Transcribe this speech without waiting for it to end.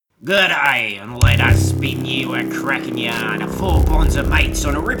G'day, and let us spin you a cracking yarn. Four bonds of mates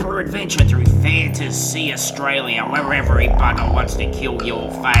on a ripper adventure through Fantasy Australia, where every bugger wants to kill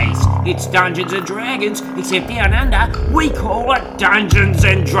your face. It's Dungeons and Dragons, except down under, we call it Dungeons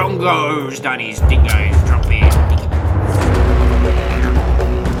and Drongos. Dunnies, dingoes, drop in.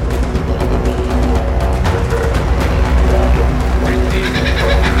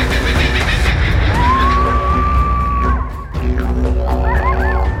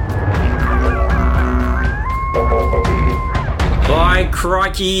 By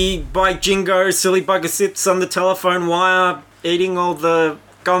crikey, by jingo, silly bugger sits on the telephone wire, eating all the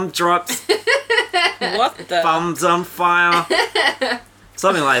gumdrops, What the? thumbs on fire.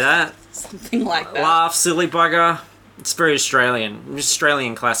 Something like that. Something like that. Laugh, silly bugger. It's very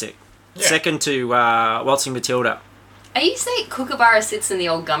Australian classic. Yeah. Second to Waltzing Matilda. Are you saying Kookaburra sits in the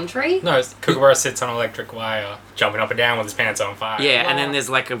old gum tree? No, Kookaburra sits on an electric wire, jumping up and down with his pants on fire. Yeah, Wow. and then there's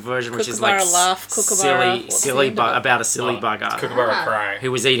like a version which is like Kookaburra laugh, Kookaburra. What's the end of it? about a silly Well, bugger Kookaburra Ah. cry.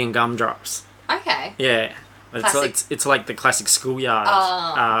 who was eating gumdrops. Okay. Yeah. It's like the classic schoolyard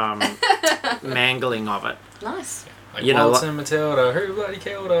mangling of it. Nice. Like You know, Waltz and Matilda, who bloody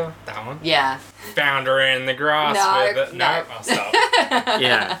killed her? That one. Yeah. Found her in the grass No, with it. no. I'll stop.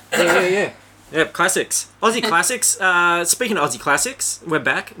 Yeah. Yeah, classics. Aussie classics. Speaking of Aussie classics, we're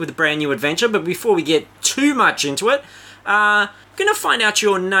back with a brand new adventure. But before we get too much into it, gonna find out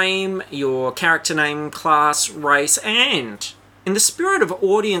your name, your character name, class, race, and in the spirit of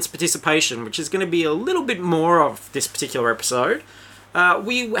audience participation, which is going to be a little bit more of this particular episode,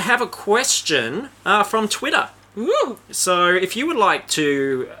 we have a question from Twitter. Woo! So if you would like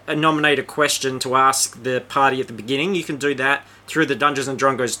to nominate a question to ask the party at the beginning, you can do that through the Dungeons and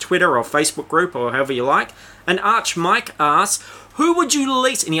Drongos Twitter or Facebook group or however you like. And Arch Mike asks, who would you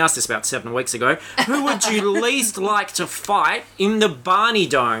least, and he asked this about 7 weeks ago, who would you least like to fight in the Barney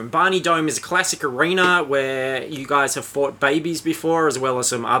Dome? Barney Dome is a classic arena where you guys have fought babies before as well as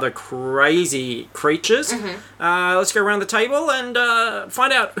some other crazy creatures. Let's go around the table and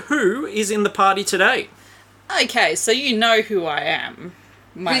find out who is in the party today. Okay, so you know who I am.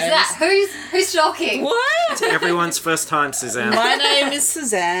 My Who's name that? Who's talking? What? Everyone's first time, Suzanne. My name is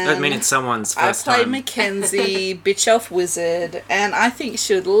Suzanne. I mean, it's someone's I first play time. Mackenzie, bitch elf wizard, and I think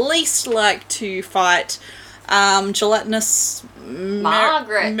she would least like to fight gelatinous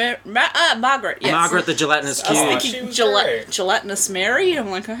Margaret. Margaret, yes. Margaret the gelatinous I was cube. She thinking was great. gelatinous Mary. I'm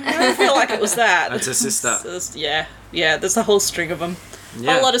like, I don't feel like it was that. That's her sister. So, yeah. There's a whole string of them.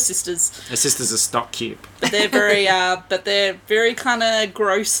 Yeah. A lot of sisters. Her sister's a stock cube. But they're very kind of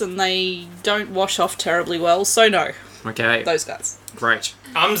gross and they don't wash off terribly well. So no, Okay, those guys. great.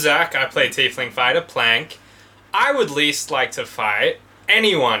 I'm Zach. I play Tiefling Fighter Plank. I would least like to fight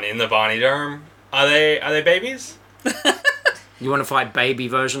anyone in the Barney Dome. Are they babies? You want to fight baby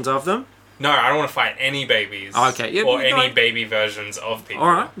versions of them? No, I don't want to fight any babies. Oh, okay. Yeah, or no. any baby versions of people.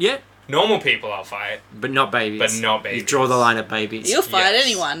 All right, yeah, Normal people I'll fight. but not babies. But not You babies. draw the line at babies. You'll fight Yes.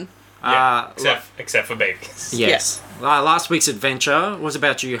 anyone. Yeah, except for babies. Yes. Last week's adventure was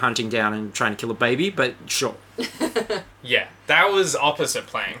about you hunting down and trying to kill a baby, but sure, Yeah, that was opposite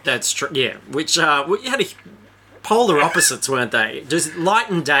Plank. that's true. Yeah, which you had polar opposites, weren't they? Just light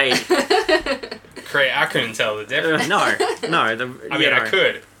and day. I couldn't tell the difference. No. I mean,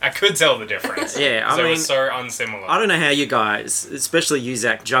 I could tell the difference. Yeah, I Because it mean, was so unsimilar. I don't know how you guys, especially you,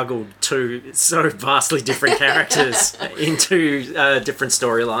 Zach, juggled two so vastly different characters into different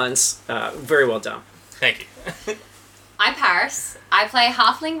storylines. Very well done. Thank you. I'm Paris. I play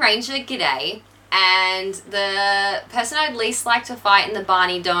Halfling Ranger G'day. And the person I'd least like to fight in the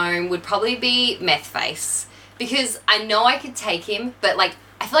Barney Dome would probably be Methface. Because I know I could take him, but like,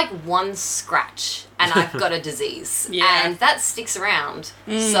 I feel like one scratch and I've got a disease. Yeah. And that sticks around.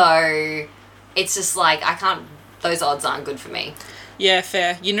 So it's just like, those odds aren't good for me. Yeah,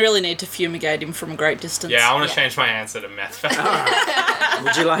 fair. You really need to fumigate him from a great distance. Yeah, I want to Yeah. change my answer to meth.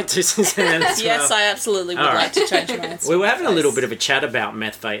 Would you like to, Suzanne? as Yes, well? I absolutely would All like right. to change my answer. We were having a little Methface. bit of a chat about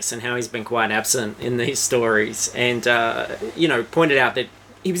Methface and how he's been quite absent in these stories, and pointed out that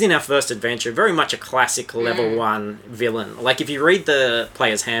he was in our first adventure, very much a classic level 1 villain. Like if you read the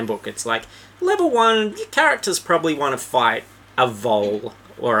player's handbook, it's like level 1 your characters probably want to fight a vole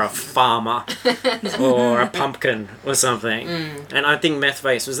or a farmer or a pumpkin or something. And I think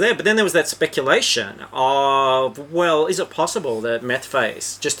Methface was there. But then there was that speculation of, well, is it possible that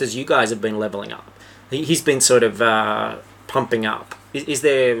Methface, just as you guys have been leveling up, he's been sort of pumping up? Is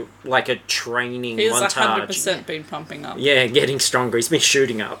there like a training He's montage? 100% been pumping up. Yeah, getting stronger. He's been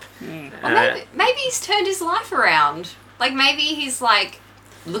shooting up. Or maybe he's turned his life around. Like, maybe he's like,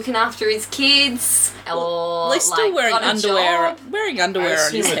 looking after his kids, or He's still like, wearing got a underwear. job. Wearing underwear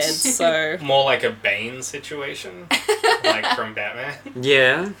on his assume head, it's- so More like a Bane situation, like from Batman.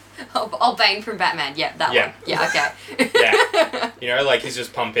 Yeah. Oh, Bane from Batman. Yeah, that Yeah. one. Yeah, okay. Yeah, you know, like he's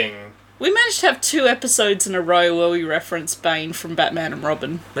just pumping. we managed to have 2 episodes in a row where we reference Bane from Batman and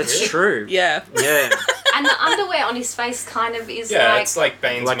Robin. That's Really? true. Yeah. Yeah. And the underwear on his face kind of is Yeah, like, it's like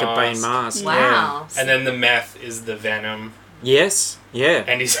Bane's Like mask. a Bane mask. wow. And then the meth is the venom, Yes. Yeah.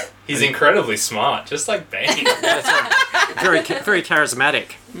 and he's incredibly smart, just like Bane. That's right. Very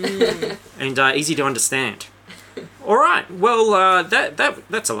charismatic. And easy to understand. All right. Well,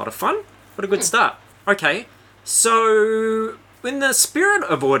 that's a lot of fun. What a good start. Okay. So, in the spirit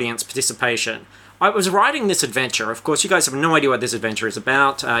of audience participation, I was writing this adventure. Of course, you guys have no idea what this adventure is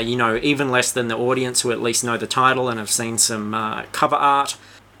about. You know, even less than the audience who at least know the title and have seen some cover art.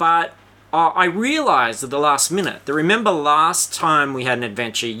 But I realised at the last minute that remember last time we had an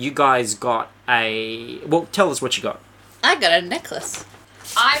adventure, you guys got a... Well, tell us what you got. I got a necklace.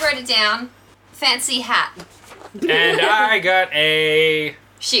 I wrote it down. Fancy hat. And I got a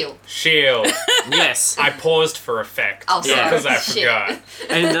Shield. shield. Yes. I paused for effect Oh, sorry. because I Shit. forgot.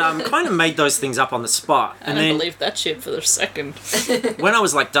 And kind of made those things up on the spot. I And don't then believe that shit for a second. when I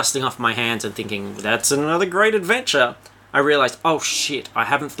was like dusting off my hands and thinking, that's another great adventure, I realised, oh shit, I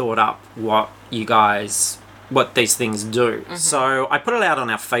haven't thought up what these things do. So I put it out on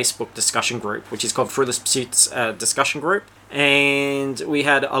our Facebook discussion group, which is called Fruitless Pursuits discussion group. And we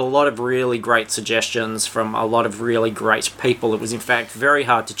had a lot of really great suggestions from a lot of really great people. It was in fact very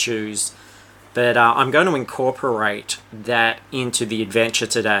hard to choose. But I'm going to incorporate that into the adventure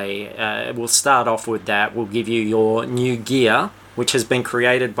today. We'll start off with that. We'll give you your new gear, which has been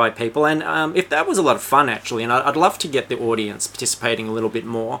created by people. And if that was a lot of fun, actually, and I'd love to get the audience participating a little bit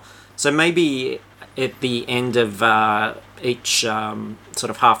more. So maybe at the end of each sort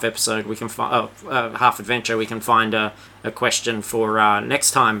of half episode, we can half adventure, we can find a question for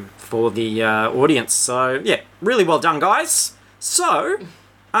next time for the audience. So yeah, really well done, guys. So,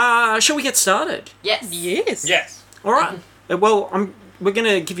 shall we get started? Yes. Yes. Yes. All right. Well, we're going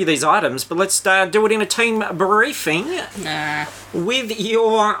to give you these items, but let's do it in a team briefing Nah. with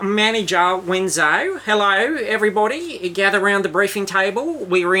your manager, Wenzo. Hello, everybody. Gather around the briefing table.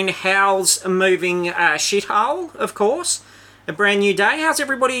 We're in Hal's moving shithole, of course. A brand new day. How's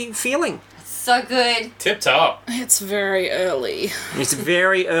everybody feeling? So good. Tip top. It's very early. It's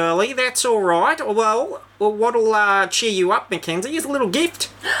very early. That's all right. Well, what'll cheer you up, Mackenzie, is a little gift.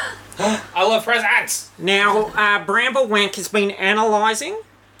 I love presents. Now, Bramblewank has been analysing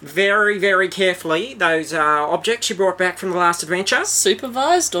very, very carefully those objects you brought back from the last adventure.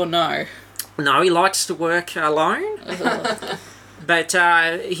 Supervised or no? No, he likes to work alone. But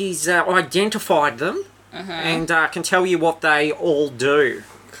he's identified them and can tell you what they all do.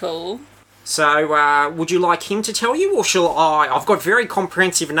 Cool. So, would you like him to tell you, or shall I? I've got very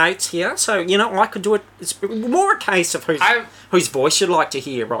comprehensive notes here, so, you know, I could do it. It's more a case of whose voice you'd like to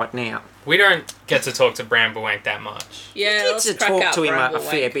hear right now. We don't get to talk to Bramblewank that much. Yeah, Get let's to crack talk out to him a Bramblewank.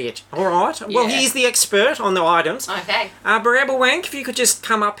 fair bit. All right. Well, Yeah. he's the expert on the items. Okay. Bramblewank, if you could just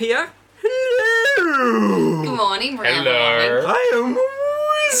come up here. Hello. Good morning, Brown. Hello. I am a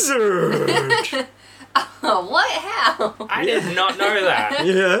wizard. Oh, what? How? I did not know that.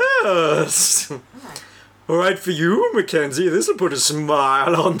 Yes. All right, for you, Mackenzie, this will put a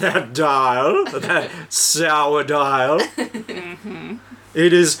smile on that dial, that sour dial.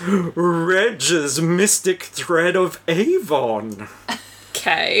 It is Reg's Mystic Thread of Avon,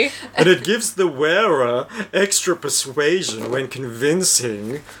 Okay. and it gives the wearer extra persuasion when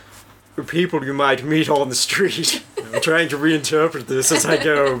convincing people you might meet on the street. I'm trying to reinterpret this as I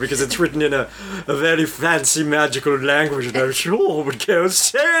go because it's written in a very fancy magical language that I'm sure would go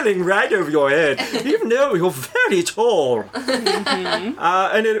sailing right over your head, even though you're very tall.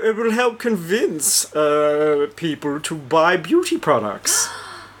 And it will help convince people to buy beauty products.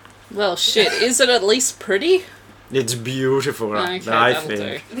 Well, shit. Is it at least pretty? It's beautiful, Okay, I that'll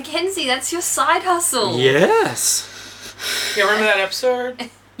think. Mackenzie, that's your side hustle. Yes. Yeah, remember that episode?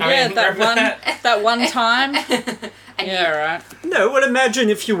 Yeah, that remember one. That one time. And Yeah, right. No, well, imagine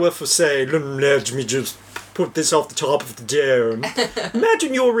if you were for sale, and let me just put this off the top of the dome.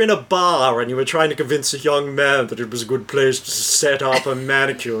 Imagine you were in a bar and you were trying to convince a young man that it was a good place to set up a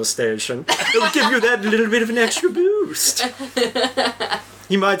manicure station. It would give you that little bit of an extra boost.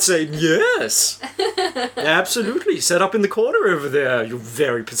 He might say, yes, absolutely, set up in the corner over there, you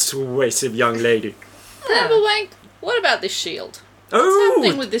very persuasive young lady. Bramblewank, what about this shield? What's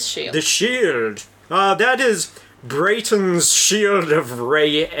happening Oh, with this shield? the shield. That is Brayton's Shield of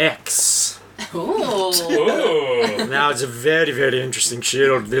Ray X. Ooh. Ooh. Now it's a very, very interesting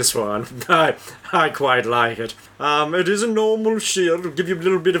shield, this one. I quite like it. It is a normal shield. It'll give you a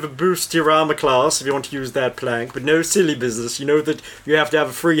little bit of a boost to your armor class if you want to use that plank, but no silly business. You know that you have to have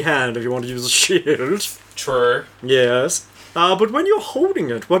a free hand if you want to use a shield. True. Yes. But when you're holding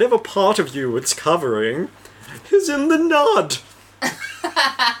it, whatever part of you it's covering is in the nod.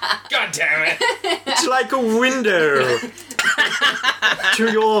 God damn it. It's like a window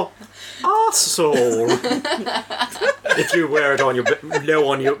to your arsehole. If you wear it on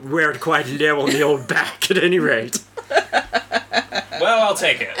your wear it quite low on the old back at any rate. Well, I'll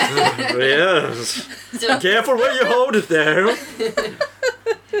take it. Yes. Careful where you hold it though.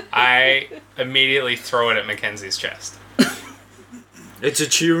 I immediately throw it at Mackenzie's chest. It's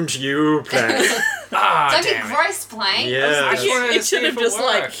attuned to you, Plank. Don't be Damn it. gross, Plank. Yeah. I just wanted to It see should have if it just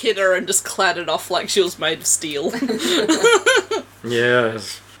like worked. hit her and just clattered off like she was made of steel.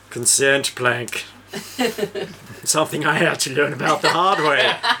 Yes. Consent, Plank. Something I had to learn about the hard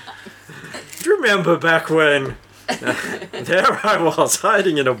way. Do you remember back when there I was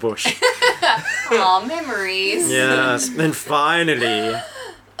hiding in a bush? Aw, memories. Yes, and finally,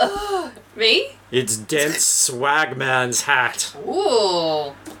 Me? it's Dent's Swagman's hat.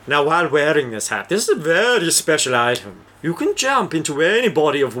 Ooh. Now, while wearing this hat, this is a very special item. You can jump into any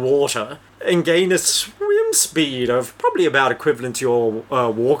body of water and gain a swim speed of probably about equivalent to your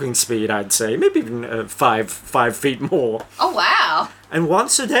walking speed, I'd say. Maybe even 5 feet more. Oh, wow. And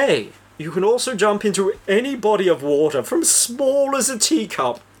once a day, you can also jump into any body of water from small as a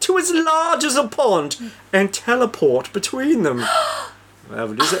teacup to as large as a pond and teleport between them.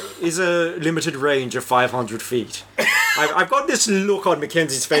 Well, it is a limited range of 500 feet. I've got this look on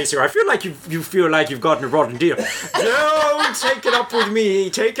Mackenzie's face here. I feel like you feel like you've gotten a rotten deal. Don't take it up with me.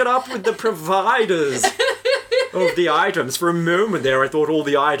 Take it up with the providers of the items. For a moment there, I thought all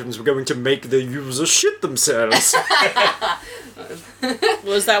the items were going to make the user shit themselves.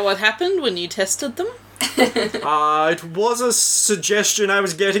 Was that what happened when you tested them? It was a suggestion I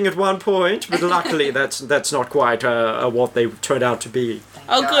was getting at one point, but luckily that's not quite what they turned out to be.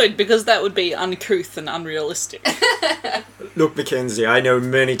 Oh, God. good, because that would be uncouth and unrealistic. Look, Mackenzie, I know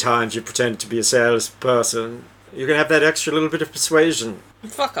many times you pretend to be a salesperson. You can have that extra little bit of persuasion.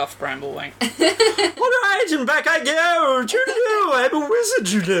 Fuck off, Bramblewank. Alright, and back I go! You know, I'm a wizard,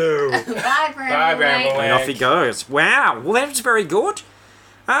 you know! Bye, Bramble. Bye, Bramble. And off he goes. Wow, well that was very good.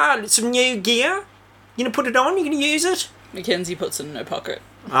 Some new gear. You gonna put it on? You gonna use it? Mackenzie puts it in her pocket.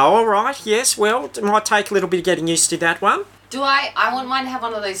 Oh, alright, yes, well, it might take a little bit of getting used to that one. Do I want mine to have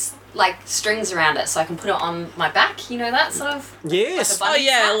one of those, like, strings around it so I can put it on my back? You know that sort of? Yes. Like a Oh bunny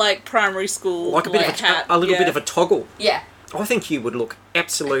yeah, hat? like primary school, Like a bit of hat. a little yeah. bit of a toggle. Yeah. I think you would look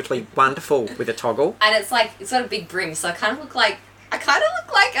absolutely wonderful with a toggle. And it's got a big brim, so I kind of look like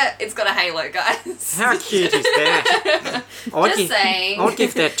it's got a halo, guys. How cute is that? Just saying. I'd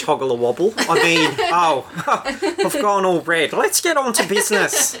give that toggle a wobble. I mean, I've gone all red. Let's get on to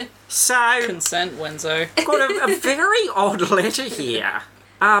business. So, Consent, Wenzo. I've got a very odd letter here.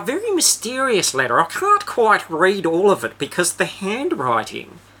 A very mysterious letter. I can't quite read all of it because the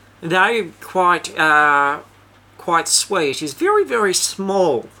handwriting, though quite sweet, is very, very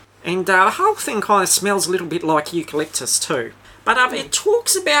small. And the whole thing kind of smells a little bit like eucalyptus too. But it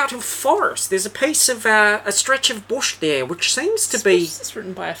talks about a forest. There's a piece of a stretch of bush there, which seems to be Is this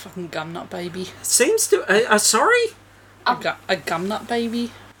written by a fucking gumnut baby? sorry. A gumnut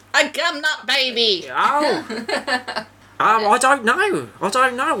baby? A gumnut baby! Oh. I don't know. I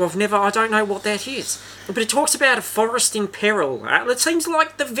don't know what that is. But it talks about a forest in peril. It seems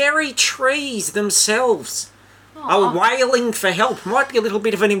like the very trees themselves are wailing for help. Might be a little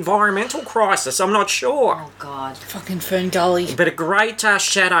bit of an environmental crisis, I'm not sure. Oh, God. Fucking Fern Gully. But a great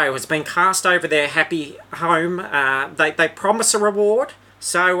shadow has been cast over their happy home. They promise a reward.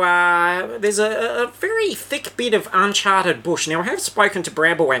 So there's a very thick bit of uncharted bush. Now, I have spoken to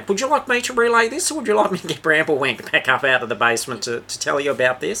Bramblewank. Would you like me to relay this, or would you like me to get Bramblewank back up out of the basement to tell you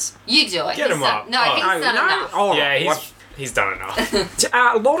about this? You do it. Get He's him done- up. No, Oh. he's done enough. Oh, Yeah, what- he's done enough.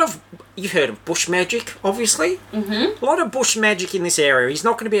 a lot of... You've heard of bush magic, obviously. Mm-hmm. A lot of bush magic in this area. He's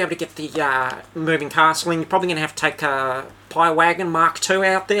not going to be able to get the moving castle in. You're probably going to have to take a Pie Wagon Mark II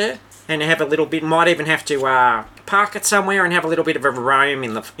out there and have a little bit... Might even have to park it somewhere and have a little bit of a roam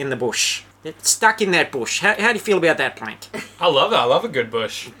in the bush. It's stuck in that bush. How do you feel about that, Plank? I love it. I love a good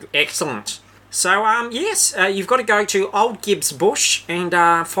bush. Excellent. So, yes, you've got to go to Old Gibbs Bush and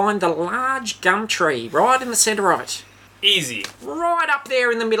find the large gum tree right in the centre of it. Easy. Right up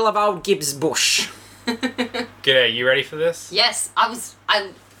there in the middle of Old Gibbs Bush. G'day, you ready for this? Yes,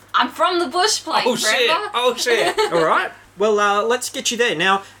 I'm from the bush, Plank. Oh shit! remember? Oh shit! All right. Well, let's get you there.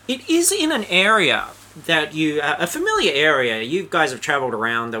 Now, it is in an area that a familiar area. You guys have travelled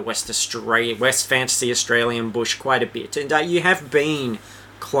around the West Fantasy Australian bush quite a bit, and you have been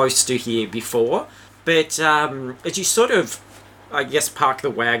close to here before. But as you sort of, I guess, park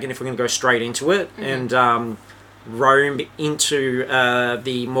the wagon, if we're going to go straight into it, and roam into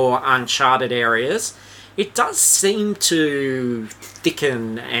the more uncharted areas, it does seem to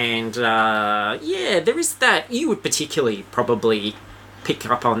thicken, and there is that. You would particularly probably pick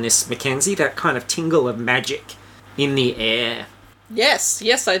up on this, Mackenzie, that kind of tingle of magic in the air.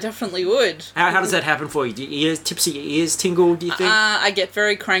 Yes, I definitely would. How does that happen for you? Do your tips of your ears tingle, do you think? I get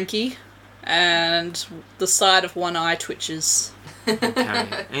very cranky, and the side of one eye twitches.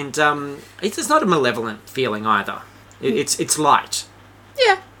 Okay. And it's not a malevolent feeling either. It's light.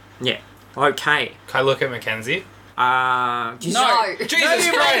 Yeah. Yeah. Okay. Can I look at Mackenzie? No. Jesus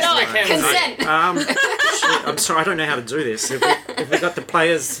you Christ, not. Mackenzie! Consent. Shit, I'm sorry, I don't know how to do this. Have we got the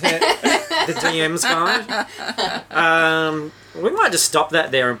players, the DM's guide? We might just stop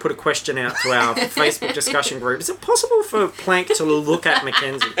that there and put a question out to our Facebook discussion group. Is it possible for Plank to look at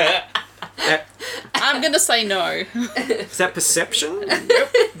Mackenzie? I'm going to say no. Is that perception?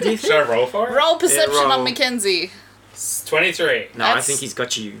 Should I roll for it? Roll perception roll. on Mackenzie. It's 23. No, I think he's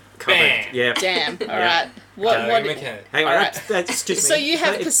got you covered. Bam. Yeah. Damn. All Yeah. right. What? Mackenzie. Hang on, Alright. excuse me. So you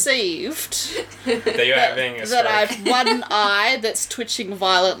have It's- perceived That you're having a that stroke. I've one eye that's twitching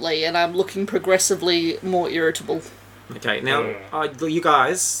violently, and I'm looking progressively more irritable. Okay, now, you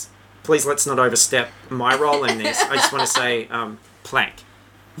guys, please let's not overstep my role in this. I just want to say, Plank,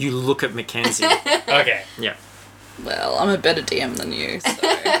 you look at Mackenzie. Okay. Yeah. Well, I'm a better DM than you, so...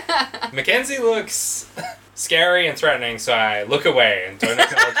 Mackenzie looks scary and threatening, so I look away and don't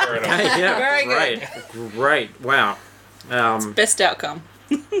acknowledge her at all. Hey, yeah, Very good. Great. Wow. Best outcome.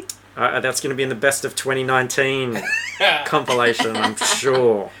 That's going to be in the best of 2019 compilation, I'm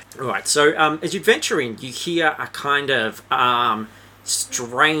sure. Right, so as you venture in, you hear a kind of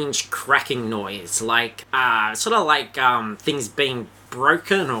strange cracking noise, like sort of like things being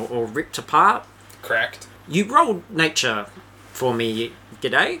broken or ripped apart. Correct. You rolled nature for me,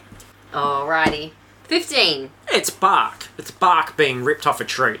 G'day. Alrighty. 15. It's bark. It's bark being ripped off a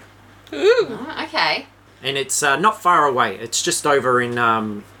tree. Ooh. Oh, okay. And it's not far away. It's just over in,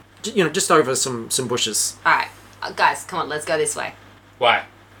 just over some bushes. Alright. Guys, come on, let's go this way. Why?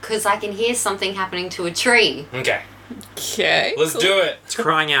 Because I can hear something happening to a tree. Okay. Okay. Let's do it. It's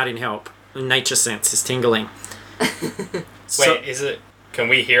crying out in help. Nature sense is tingling. Wait, is it... Can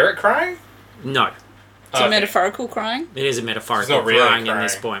we hear it crying? No. It's a metaphorical crying? It is a metaphorical It's not really crying at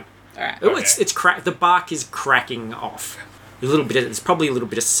this crying. point. Alright. Oh, Okay. it's crack. The bark is cracking off. It's probably a little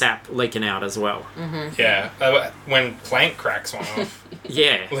bit of sap leaking out as well. Yeah. When Plank cracks one off,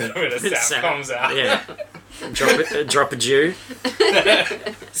 Yeah. a little bit of sap comes out. Yeah. Drop a dew.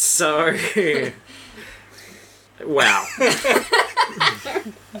 So, wow.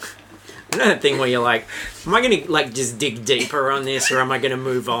 You know that thing where you're like, am I going to just dig deeper on this, or am I going to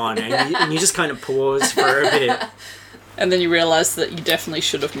move on? And you just kind of pause for a bit. And then you realise that you definitely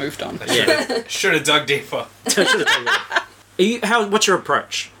should have moved on. Yeah. Should have dug deeper. What's your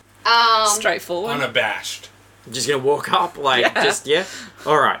approach? Straightforward. Unabashed. Just gonna walk up,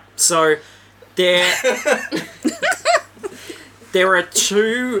 All right. So there are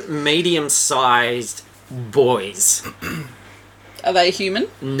two medium-sized boys. Are they human?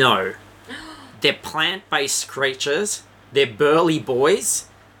 No, they're plant-based creatures. They're burly boys.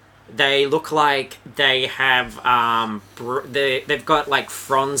 They look like they have they've got like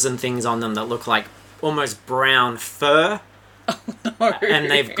fronds and things on them that look like almost brown fur. And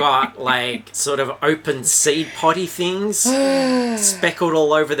they've got like sort of open seed potty things speckled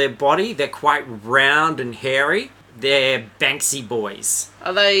all over their body. They're quite round and hairy. They're Banksy boys.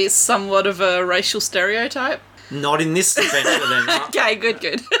 Are they somewhat of a racial stereotype? Not in this adventure, they're not. Okay,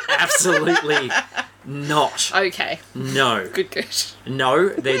 good. Absolutely not. Okay, No. good. No,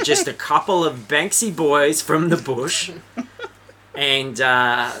 they're just a couple of Banksy boys from the bush. And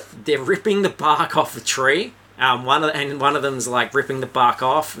they're ripping the bark off the tree. One of them's like ripping the bark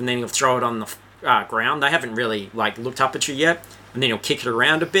off, and then he'll throw it on the ground. They haven't really like looked up at you yet, and then he'll kick it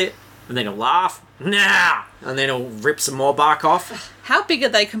around a bit, and then he'll laugh, nah, and then he'll rip some more bark off. How big are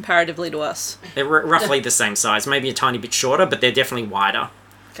they comparatively to us? They're roughly the same size, maybe a tiny bit shorter, but they're definitely wider.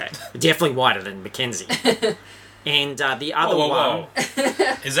 Okay. Definitely wider than Mackenzie. And the other Whoa.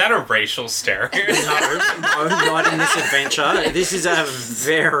 Is that a racial stereotype? No, not in this adventure. This is a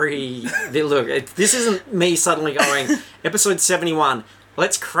very... Look, this isn't me suddenly going, episode 71,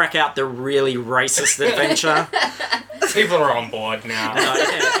 let's crack out the really racist adventure. People are on board now.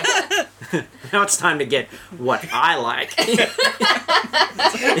 Now it's time to get what I like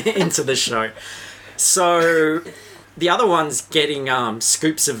into the show. So the other one's getting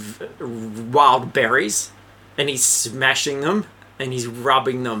scoops of wild berries, and he's smashing them, and he's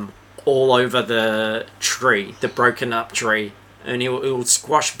rubbing them all over the tree, the broken up tree. And he'll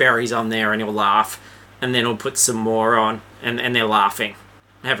squash berries on there, and he'll laugh, and then he'll put some more on, and they're laughing,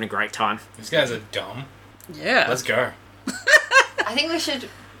 having a great time. These guys are dumb. Yeah. Let's go. I think we should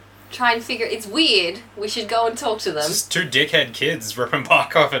try and figure. It's weird. We should go and talk to them. It's just two dickhead kids ripping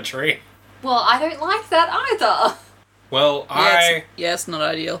bark off a tree. Well, I don't like that either. Well, It's not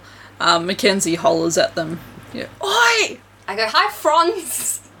ideal. Mackenzie hollers at them. Yeah. Oi! I go, hi,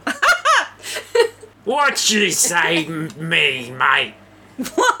 Franz. What you say, me, mate?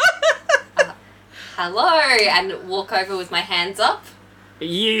 Hello, and walk over with my hands up.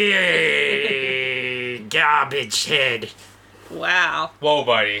 Yeah, garbage head. Wow. Whoa,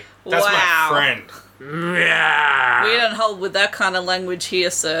 buddy. That's Wow. my friend. Yeah. We don't hold with that kind of language here,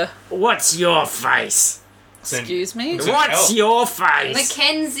 sir. What's your face? Excuse me? It's an What's elf. your face?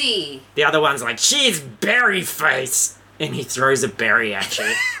 Mackenzie. The other one's like, she's berry face. And he throws a berry at you.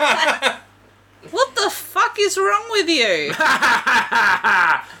 What the fuck is wrong with you?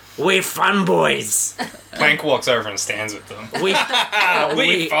 We're fun boys. Plank walks over and stands with them. We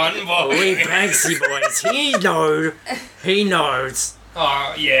We fun boys. We Banksy boys. He knows.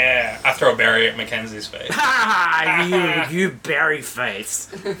 Oh, yeah. I throw a berry at Mackenzie's face. you berry face.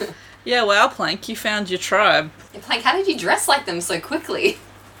 Yeah, well, Plank, you found your tribe. Plank, how did you dress like them so quickly?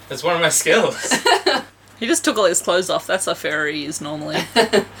 That's one of my skills. He just took all his clothes off. That's how fairy is normally.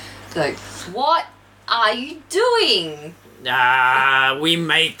 So, what are you doing? We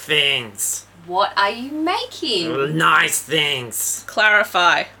make things. What are you making? Nice things.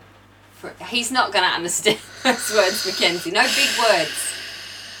 Clarify. He's not going to understand those words, Mackenzie. No big words.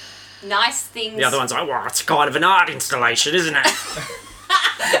 Nice things. The other one's like, well, it's kind of an art installation, isn't it?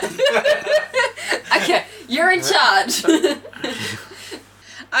 Okay, you're in charge.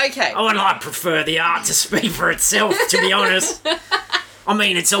 Okay. I would like prefer the art to speak for itself, to be honest. I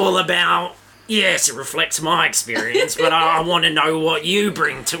mean, it's all about, yes, it reflects my experience, but I want to know what you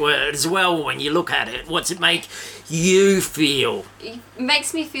bring to it as well when you look at it. What's it make you feel? It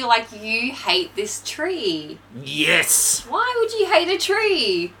makes me feel like you hate this tree. Yes, Why would you hate a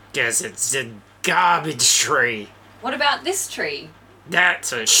tree? because it's a garbage tree. What about this tree?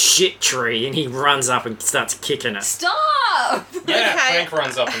 That's a shit tree, and he runs up and starts kicking it. Stop! Yeah, Okay. Plank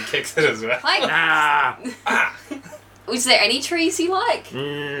runs up and kicks it as well. Like, Ah, is there any trees you like?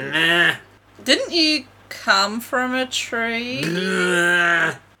 nah, Didn't you come from a tree?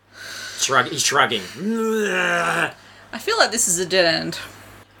 nah. He's shrugging. Nah. I feel like this is a dead end.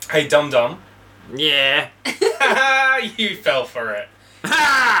 Hey, dum-dum. Yeah. You fell for it.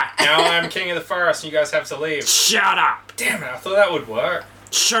 Ha! Now I'm king of the forest and you guys have to leave. Shut up. Damn it, I thought that would work.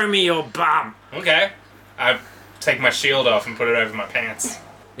 Show me your bum. Okay. I take my shield off and put it over my pants.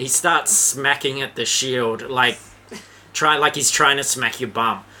 He starts smacking at the shield, like he's trying to smack your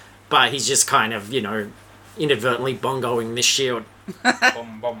bum, but he's just kind of, inadvertently bongoing the shield.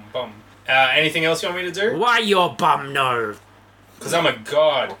 Bum, bum, bum. Anything else you want me to do? Why your bum no? Because I'm a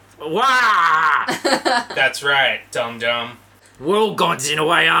god. Wah! That's right, dum-dum. We're all gods in a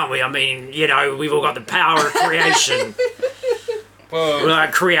way, aren't we? I mean, we've all got the power of creation. We Whoa.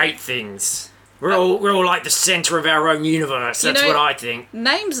 like create things. We're all like the center of our own universe. That's what I think.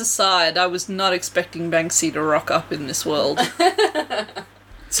 Names aside, I was not expecting Banksy to rock up in this world.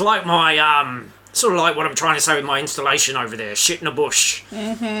 It's like my sort of like what I'm trying to say with my installation over there. Shit in a bush.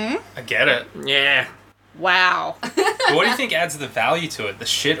 I get it. Yeah. Wow. But what do you think adds the value to it? The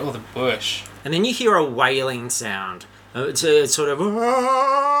shit or the bush? And then you hear a wailing sound. It's a sort of...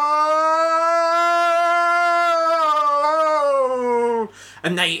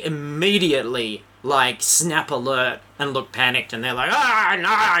 And they immediately, snap alert and look panicked. And they're like,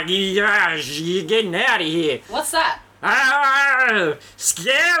 you're getting out of here. What's that?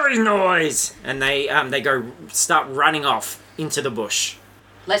 Scary noise. And they go start running off into the bush.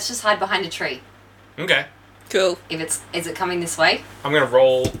 Let's just hide behind a tree. Okay. Cool. Is it coming this way? I'm gonna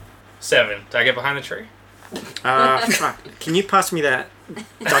roll 7. Did I get behind the tree? Can you pass me that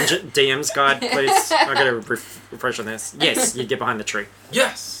Dungeon DM's guide, please? I gotta refresh on this. Yes, you get behind the tree.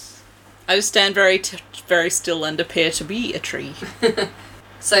 Yes! I just stand very still and appear to be a tree.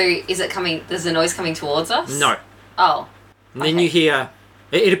 So, is it coming? There's a noise coming towards us? No. Oh. And then you hear...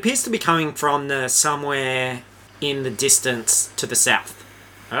 It appears to be coming from somewhere in the distance to the south.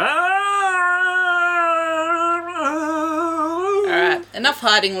 Alright, enough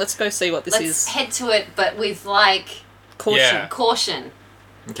hiding. Let's go see what this Let's is. head to it, but with, Caution. Yeah. caution.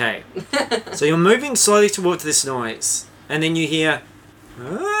 Okay. So you're moving slowly towards this noise, and then you hear...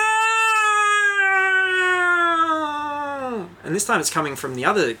 And this time it's coming from the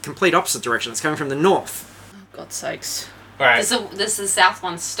other, complete opposite direction. It's coming from the north. God's sakes. Alright, Does the south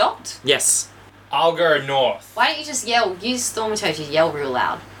one stopped? Yes. I'll go north. Why don't you just yell? Use Thaumaturgy, yell real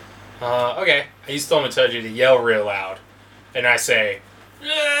loud. Okay. I use Thaumaturgy to yell real loud. And I say...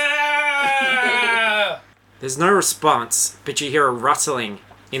 "Ah!" There's no response, but you hear a rustling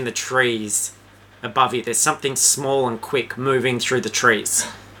in the trees above you. There's something small and quick moving through the trees.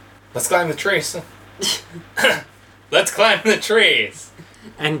 Let's climb the trees. Let's climb the trees.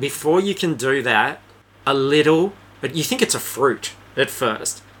 And before you can do that, a little... But you think it's a fruit at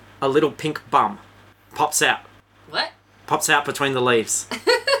first. A little pink bum pops out. What? Pops out between the leaves.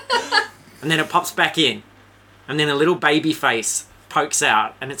 And then it pops back in. And then a little baby face pokes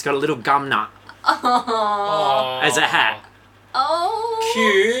out, and it's got a little gum nut as a hat. Oh.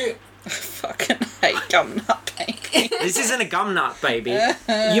 Cute. Fucking hate gum nut baby. This isn't a gum nut baby.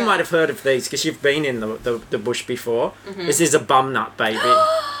 You might have heard of these because you've been in the bush before. This is a bum nut baby.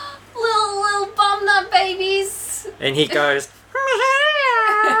 little bum nut babies. And he goes,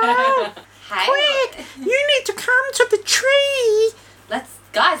 hello, Hey. quick, you need to come to the tree. Let's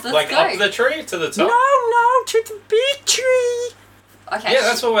Like go. up the tree to the top? No, to the big tree. Okay. Yeah,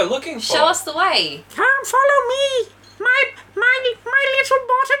 that's what we're looking for. Show us the way. Come follow me. My little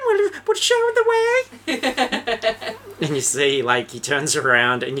bottom will show the way. And you see, like, he turns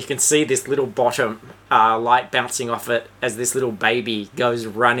around and you can see this little bottom light bouncing off it as this little baby goes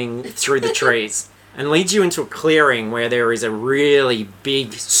running through the trees and leads you into a clearing where there is a really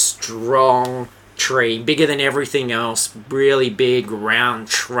big, strong tree, bigger than everything else, really big, round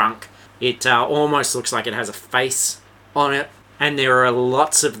trunk. It almost looks like it has a face on it, and there are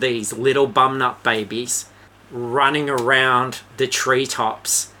lots of these little bumnut babies running around the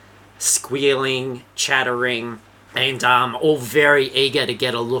treetops, squealing, chattering, and all very eager to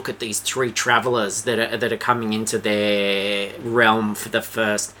get a look at these three travelers that are coming into their realm for the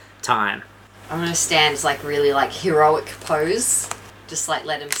first time. I'm gonna stand as really heroic pose. Just let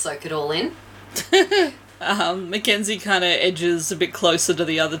him soak it all in. Mackenzie kind of edges a bit closer to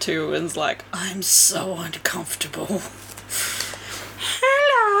the other two and's like, I'm so uncomfortable.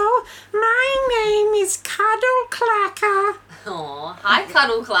 Hello, my name is Cuddle Clacker. Aw, hi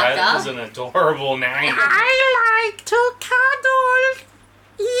Cuddle Clacker. That is an adorable name. I like to cuddle.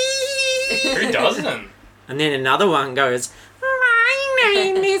 Who doesn't? And then another one goes, my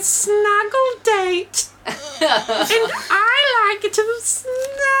name is Snuggle Date. And I like to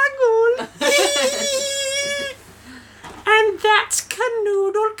snuggle. And that's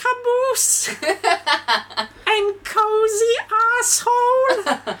Canoodle Caboose. And Cozy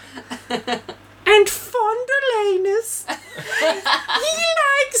Asshole. And Fondulanus. He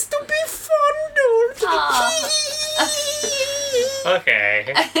likes to be fondled.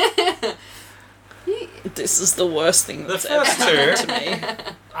 Okay. This is the worst thing The that's ever first happened two. to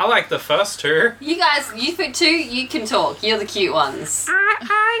me. I like the first two. You guys, you two, you can talk. You're the cute ones.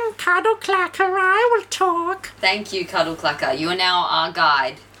 I'm Cuddle Clacker. I will talk. Thank you, Cuddle Clacker. You are now our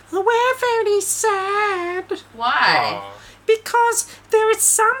guide. We're very sad. Why? Aw. Because there is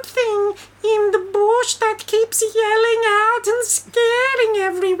something in the bush that keeps yelling out and scaring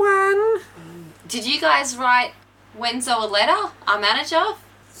everyone. Did you guys write Wenzo a letter, our manager?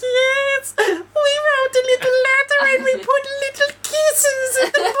 Yes, we wrote a little letter and we put little kisses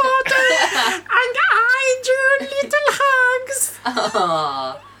at the bottom. And I drew little hugs.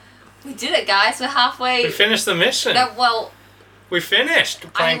 Oh, we did it, guys. We're halfway. We finished the mission. No, well, We finished.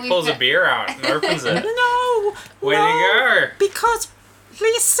 Plank we pulls a fin- beer out and opens it. No, Way to no, go. because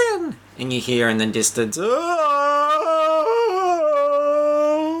listen. And you hear in the distance,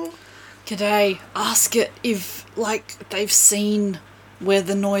 oh. G'day. Ask it if, they've seen where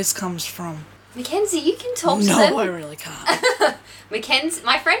the noise comes from. Mackenzie, you can talk to No, them. I really can't. Mackenzie,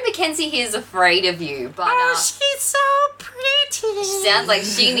 my friend Mackenzie here is afraid of you, but Oh, she's so pretty. she sounds like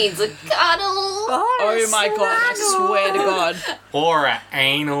she needs a cuddle. Oh my god, I swear to God. Or an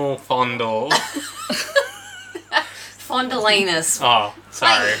anal fondle. Fondulanus. Oh,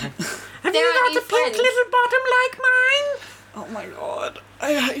 sorry. Have They're you our got new a pink friends. little bottom like mine? Oh my god.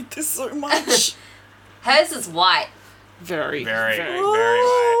 I hate this so much. Hers is white. Very, Very, very. very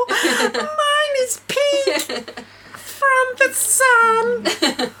light. Mine is pink from the sun.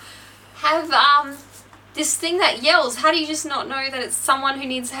 Have this thing that yells. How do you just not know that it's someone who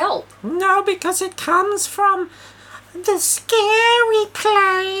needs help? No, because it comes from the scary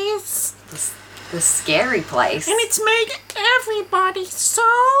place. The scary place. And it's made everybody so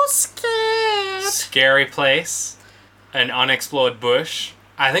scared. Scary place. An unexplored bush.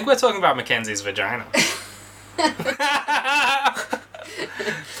 I think we're talking about Mackenzie's vagina.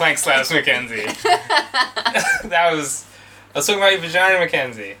 Plank slaps Mackenzie. I was talking about your vagina,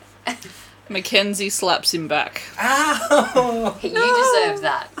 Mackenzie. Mackenzie slaps him back. Ow! You deserve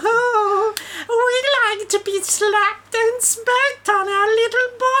that. Oh, we like to be slapped and smacked on our little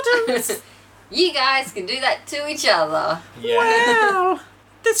bottoms. You guys can do that to each other. Yeah. Well,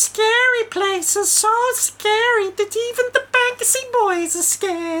 the scary place is so scary that even the Banksy boys are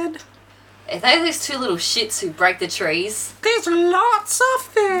scared. Are they those two little shits who break the trees? There's lots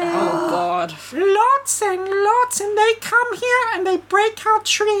of them. Oh God. Lots and lots, and they come here and they break our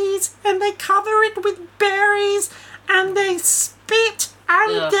trees and they cover it with berries and they spit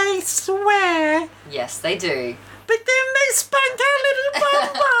and Ugh. they swear. Yes, they do. But then they spank our little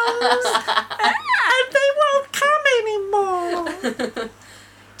bum-bums and they won't come anymore.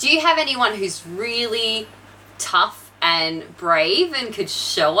 Do you have anyone who's really tough and brave and could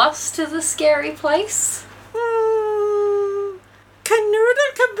show us to the scary place?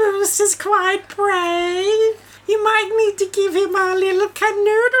 Canoodle Caboose is quite brave. You might need to give him a little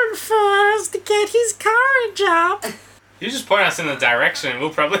canoodle first to get his courage up. You just point us in the direction,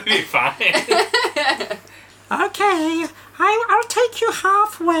 we'll probably be fine. Okay, I'll take you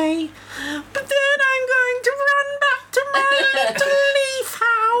halfway. But then I'm going to run back to my little leaf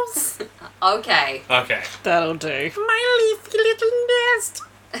house. Okay. Okay. That'll do. My leafy little nest.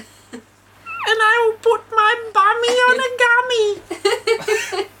 And I will put my bummy on a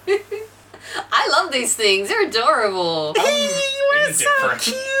gummy. I love these things. They're adorable. You are so Indifferent.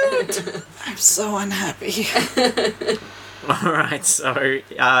 cute. I'm so unhappy. Alright, so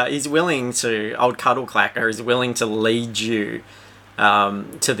he's willing to, old Cuddle Clacker is willing to lead you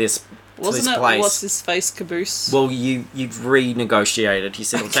to this Wasn't it place. what's his face caboose? Well, you've renegotiated. He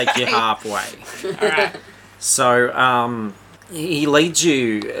said he'll take you Okay. halfway. Alright. So he leads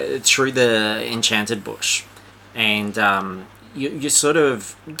you through the enchanted bush, and you're sort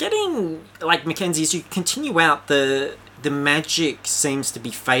of getting, like Mackenzie, as you continue out, the magic seems to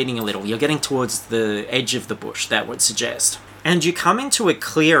be fading a little. You're getting towards the edge of the bush, that would suggest. And you come into a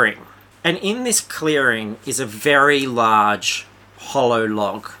clearing, and in this clearing is a very large hollow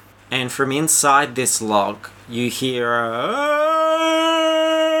log. And from inside this log, you hear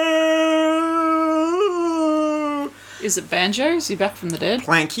Is it Banjo? Is he back from the dead?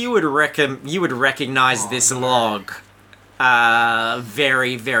 Plank, you would recognize this log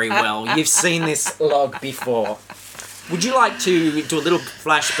very, very well. You've seen this log before. Would you like to do a little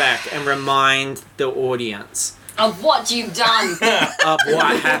flashback and remind the audience Of what you've done. of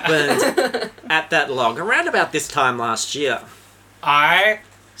what happened at that log around about this time last year? I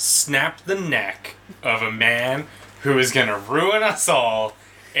snapped the neck of a man who is gonna ruin us all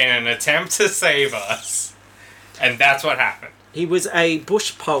in an attempt to save us. And that's what happened. He was a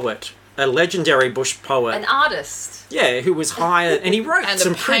bush poet, a legendary bush poet. An artist. Yeah, who was hired, and he wrote And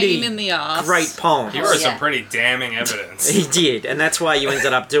some a pain pretty in the arse. great poems. He wrote yeah. some pretty damning evidence. He did, and that's why you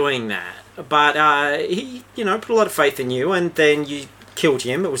ended up doing that. But he, put a lot of faith in you, and then you killed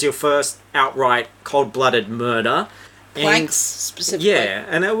him. It was your first outright cold-blooded murder. And- Planks, specifically. Yeah,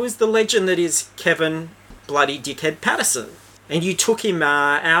 and it was the legend that is Kevin Bloody Dickhead Patterson. And you took him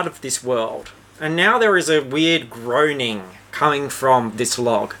out of this world. And now there is a weird groaning coming from this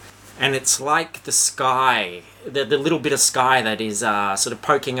log. And it's like the sky, the little bit of sky that is sort of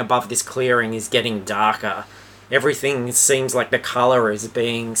poking above this clearing is getting darker. Everything seems like the colour is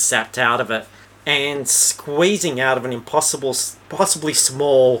being sapped out of it. And squeezing out of an possibly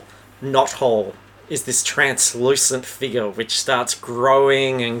small knot hole is this translucent figure which starts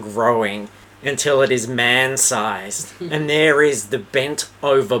growing and growing until it is man-sized. And there is the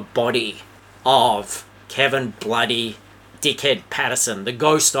bent-over body of Kevin Bloody Dickhead Patterson, the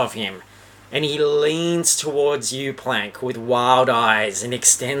ghost of him. And he leans towards you, Plank, with wild eyes and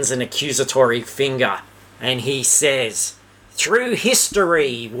extends an accusatory finger. And he says, "Through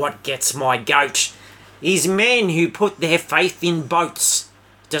history, what gets my goat is men who put their faith in boats,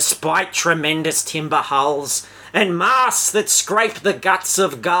 despite tremendous timber hulls and masts that scrape the guts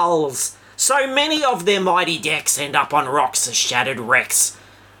of gulls. So many of their mighty decks end up on rocks as shattered wrecks.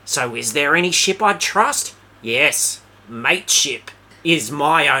 So is there any ship I'd trust? Yes, mateship is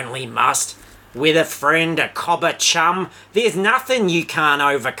my only must. With a friend, a cobber chum, there's nothing you can't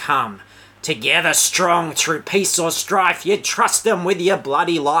overcome. Together strong through peace or strife, you trust them with your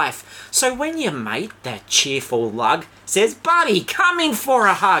bloody life. So when your mate, that cheerful lug, says, 'Buddy, come in for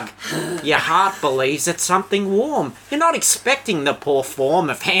a hug,' Your heart believes it's something warm. You're not expecting the poor form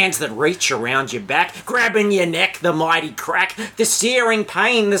of hands that reach around your back, grabbing your neck, the mighty crack, the searing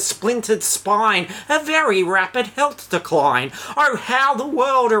pain, the splintered spine, a very rapid health decline. Oh, how the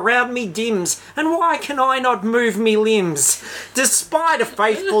world around me dims, and why can I not move me limbs? Despite a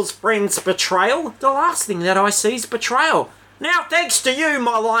faithful friend's betrayal, the last thing that I see is betrayal. Now, thanks to you,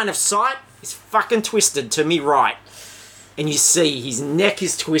 my line of sight is fucking twisted to me right. And you see his neck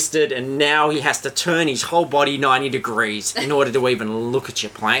is twisted, and now he has to turn his whole body 90 degrees in order to even look at you,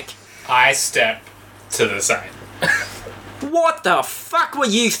 Plank. I step to the side. What the fuck were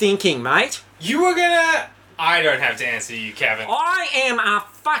you thinking, mate? You were gonna... I don't have to answer you, Kevin. I am a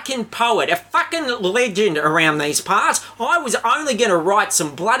fucking poet, a fucking legend around these parts. I was only gonna write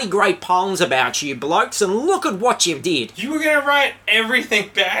some bloody great poems about you blokes, and look at what you did. You were gonna write everything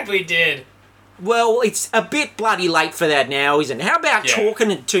bad we did. Well, it's a bit bloody late for that now, isn't it? How about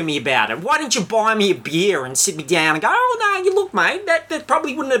talking to me about it? Why don't you buy me a beer and sit me down and go, oh, no, you look, mate, that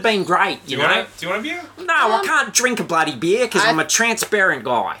probably wouldn't have been great, you know? Do you want a beer? No, I can't drink a bloody beer because I'm a transparent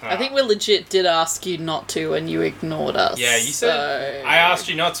guy. I think we legit did ask you not to, and you ignored us. Yeah, you said I asked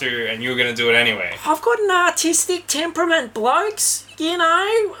you not to, and you were gonna do it anyway. I've got an artistic temperament, blokes. You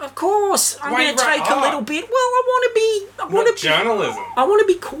know, of course, I'm Why going to you write take a art? little bit. Well, I want to be Journalism. I want to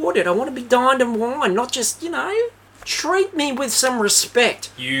be courted. I want to be dined and wined, not just, you know, treat me with some respect.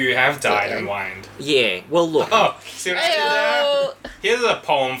 You have died and wined. Yeah, well, look. Oh, see what I did there? Here's a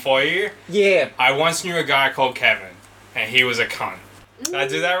poem for you. Yeah, I once knew a guy called Kevin, and he was a cunt. Did I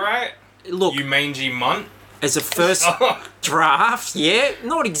do that right? look, You mangy munt? as a first Oh, draft, yeah,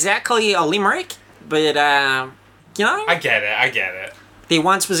 not exactly a limerick, but, you know, I get it. there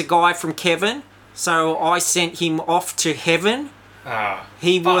once was a guy from Kevin, so I sent him off to heaven. Ah,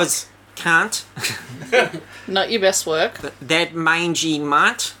 He fuck. was cunt, Not your best work. that mangy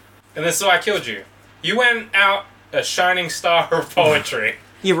mutt. And this is why I killed you. You went out a shining star of poetry.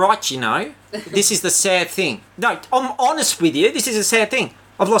 You're right, you know. This is the sad thing. No, I'm honest with you. This is a sad thing.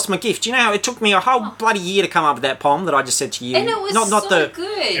 I've lost my gift. You know how it took me a whole bloody year to come up with that poem that I just said to you. And it was not so the,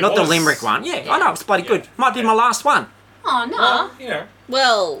 good. Not the was. limerick one. Yeah, I know, it's bloody good. Might be my last one. Oh, no. Well, you know,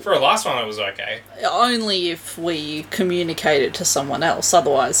 Well, for a last one it was okay. only if we communicate it to someone else.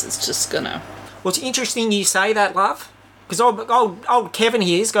 Otherwise, it's just gonna... Well, it's interesting you say that, love. Because old Kevin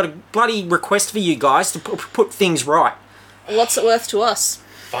here's got a bloody request for you guys to put things right. What's it worth to us?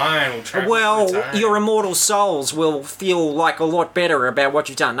 Fine, we'll try. Well, your immortal souls will feel like a lot better about what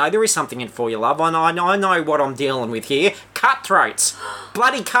you've done. No, there is something in for you, love. I know what I'm dealing with here. Cutthroats.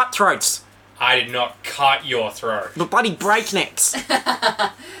 Bloody cutthroats. I did not cut your throat. The bloody breaknecks.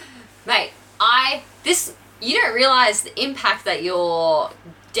 Mate, you don't realise the impact that your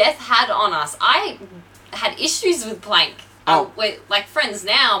death had on us. I had issues with Plank. Oh. We're like friends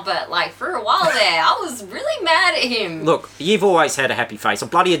now, but like for a while there, I was really mad at him. Look, you've always had a happy face. I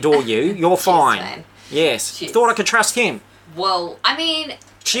bloody adore you. You're fine. man. Yes. Cheers. Thought I could trust him. Well, I mean,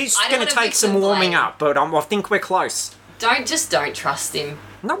 She's I don't going to wanna take some victim warming blame. up, but I think we're close. don't trust him.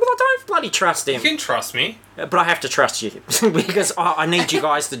 No, well, I don't bloody trust You him. can trust me. But I have to trust you because I need you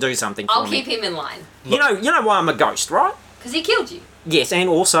guys to do something for I'll me. keep him in line You know why I'm a ghost, right? because he killed you. Yes, and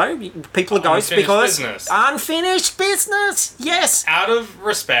also people are ghosts Unfinished because business. unfinished business. Yes. Out of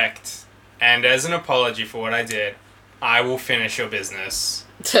respect and as an apology for what I did, I will finish your business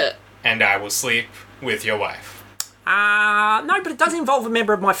and I will sleep with your wife. No, but it does involve a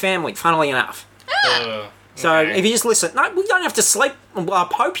member of my family. Funnily enough. So Okay. if you just listen, no, we don't have to sleep. Well, I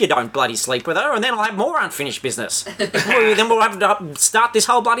hope you don't bloody sleep with her, and then I'll have more unfinished business. Then we'll have to start this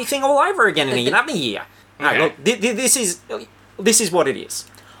whole bloody thing all over again in another year. No, Okay. look, this is what it is.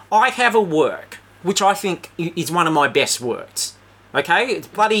 I have a work which I think is one of my best works. Okay,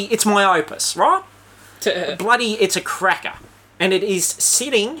 it's my opus, right? Bloody, it's a cracker, and it is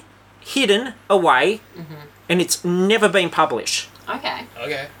sitting hidden away, and it's never been published. Okay.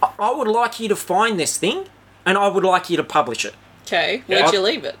 Okay. I would like you to find this thing, and I would like you to publish it. Okay, where'd you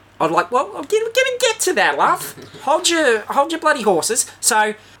leave it? I'd like, well, I'm gonna get to that, love. hold your bloody horses.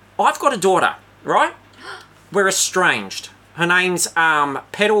 So, I've got a daughter, right? We're estranged. Her name's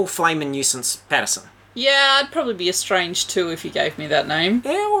Petal Flamin' Nuisance Patterson. Yeah, I'd probably be estranged too if you gave me that name.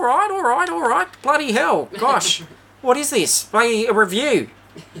 Yeah, all right. Bloody hell, gosh, what is this? Bloody a review,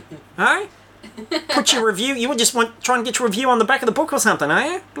 huh? Put your review. You would just try and get your review on the back of the book or something, are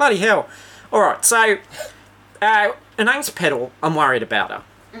you? Bloody hell. All right, so her name's Petal. I'm worried about her.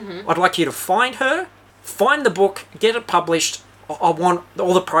 I'd like you to find her, find the book, get it published. I want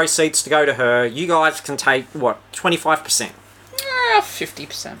all the proceeds to go to her. You guys can take, what, 25%?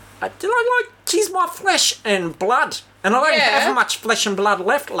 50%. She's my flesh and blood. And I don't Yeah. have much flesh and blood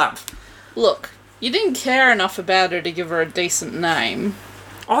left, love. Look, you didn't care enough about her to give her a decent name.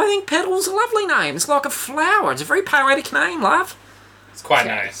 I think Petal's a lovely name. It's like a flower. It's a very poetic name, love. It's quite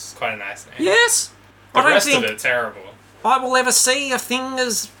Okay. nice. Quite a nice name. Yes. The I don't rest think of it, terrible. I will ever see a thing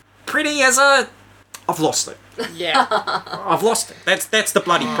as pretty as a... I've lost it. Yeah, I've lost it. That's the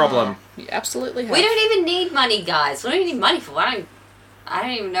bloody problem. you absolutely have. We don't even need money, guys. What do we need money for? I don't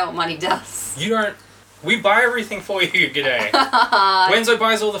even know what money does. You don't. We buy everything for you, G'day. Wenzo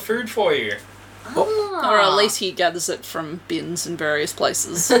buys all the food for you. Or at least he gathers it from bins in various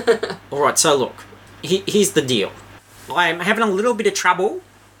places. Alright, so look. Here's the deal. I'm having a little bit of trouble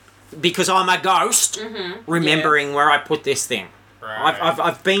because I'm a ghost remembering where I put this thing. Right.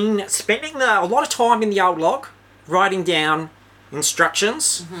 I've been spending a lot of time in the old log writing down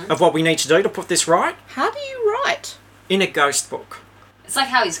instructions of what we need to do to put this right How do you write? in a ghost book. It's like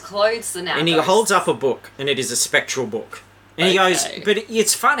how his clothes are now. And he ghosts. holds up a book, and it is a spectral book. And he goes, Okay. but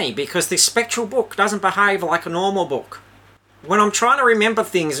it's funny because this spectral book doesn't behave like a normal book. When I'm trying to remember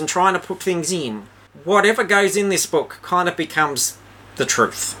things and trying to put things in, whatever goes in this book kind of becomes the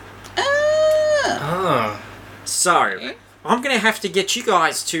truth. Ah. So, I'm going to have to get you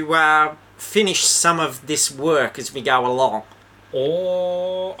guys to finish some of this work as we go along.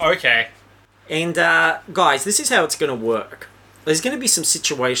 Oh, okay. And, guys, this is how it's going to work. There's going to be some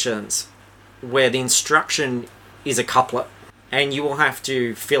situations where the instruction is a couplet, and you will have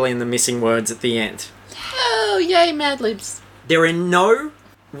to fill in the missing words at the end. Oh, yay, Mad Libs. There are no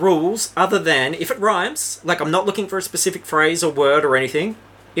rules other than if it rhymes, like I'm not looking for a specific phrase or word or anything.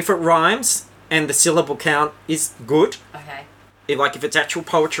 If it rhymes and the syllable count is good, Okay. like if it's actual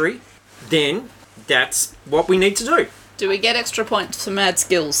poetry, then that's what we need to do. Do we get extra points for mad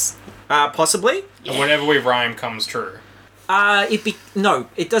skills? Possibly. And whatever we rhyme comes true. No,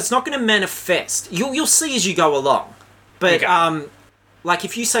 it's not going to manifest. You'll see as you go along. But Okay. like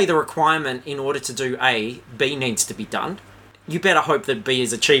if you say the requirement in order to do A, B needs to be done. You better hope that B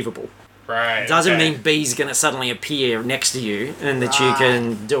is achievable. Right. Doesn't okay. mean B's going to suddenly appear next to you and that you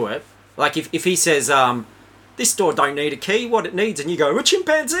can do it. Like if he says, this door don't need a key, what it needs, and you go, a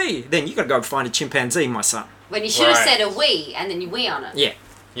chimpanzee, then you got to go find a chimpanzee, my son. When you should have Right. said a we and then you we on it. Yeah.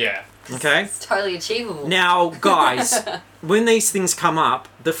 Yeah. Okay. It's totally achievable. Now, guys, when these things come up,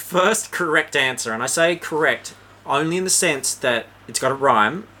 the first correct answer, and I say correct only in the sense that it's got to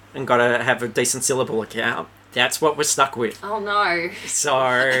rhyme and got to have a decent syllable count, that's what we're stuck with. Oh no.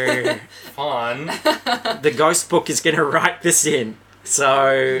 So, Fun. the ghost book is going to write this in.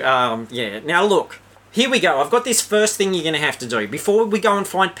 So, yeah. Now, look, here we go. I've got this first thing you're going to have to do. Before we go and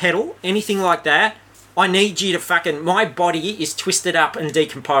find Petal, anything like that, I need you to fucking... My body is twisted up and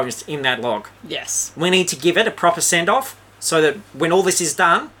decomposed in that log. Yes. We need to give it a proper send-off so that when all this is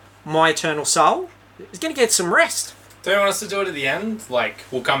done, my eternal soul is going to get some rest. Do you want us to do it at the end? Like,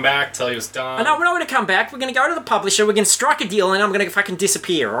 we'll come back, tell you it's done. I know we're not going to come back. We're going to go to the publisher. We're going to strike a deal and I'm going to fucking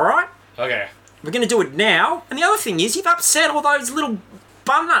disappear, alright? Okay. We're going to do it now. And the other thing is, you've upset all those little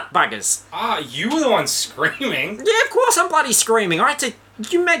bum nut buggers. Ah, you were the one screaming. Yeah, of course I'm bloody screaming. I had to... Can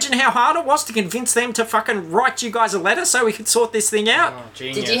you imagine how hard it was to convince them to fucking write you guys a letter so we could sort this thing out? Oh,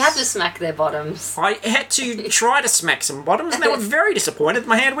 genius. Did you have to smack their bottoms? I had to try to smack some bottoms and they were very disappointed.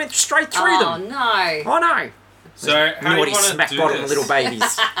 My hand went straight through Oh them. no. I know. So, how do you Naughty want to smack do bottom this? little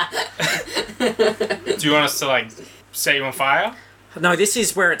babies. Do you want us to, like, set you on fire? No, this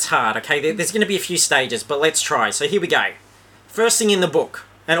is where it's hard, okay? There's going to be a few stages, but let's try. So here we go. First thing in the book,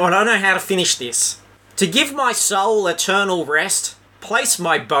 and I don't know how to finish this. To give my soul eternal rest, place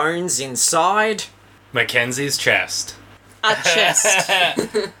my bones inside. Mackenzie's chest. A chest.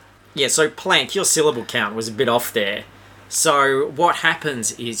 Yeah, so Plank, your syllable count was a bit off there. So what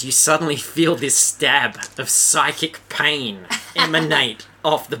happens is you suddenly feel this stab of psychic pain emanate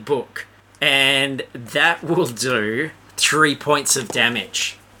off the book. And that will do 3 points of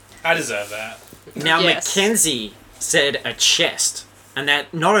damage. I deserve that. Now, Yes. Mackenzie said a chest, and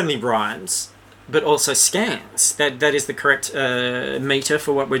that not only rhymes, but also scans. That is the correct meter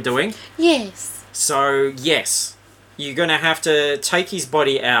for what we're doing. Yes. So, yes, you're going to have to take his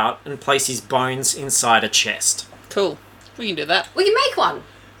body out and place his bones inside a chest. Cool. We can do that. We can make one.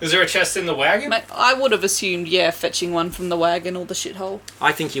 Is there a chest in the wagon? Mate, I would have assumed, yeah, fetching one from the wagon or the shithole.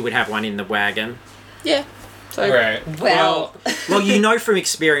 I think you would have one in the wagon. Yeah. So, Right. Well, Well, you know from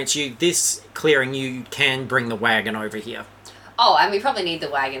experience, this clearing, you can bring the wagon over here. oh, and we probably need the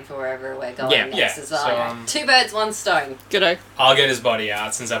wagon for wherever we're going Yeah. next Yeah, as well. so, 2 birds, 1 stone. Goodo. I'll get his body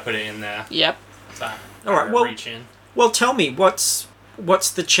out since I put it in there. Yep. So, All right, well- reach in. Well, tell me, what's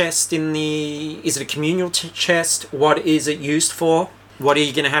the chest in the... Is it a communal chest? What is it used for? What are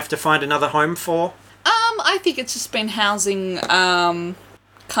you going to have to find another home for? I think it's just been housing, kind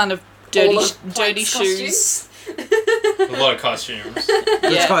of dirty, All of dirty Plank's shoes. A lot of costumes. It's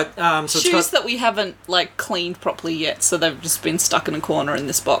Yeah. got, so it's Shoes got, that we haven't like cleaned properly yet, so they've just been stuck in a corner in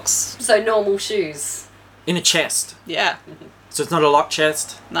this box. So normal shoes. in a chest. Yeah. So it's not a locked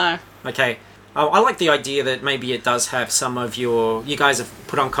chest. No. Okay. I like the idea that maybe it does have some of your... You guys have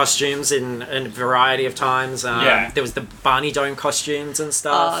put on costumes in a variety of times. Yeah. There was the Barney Dome costumes and Oh,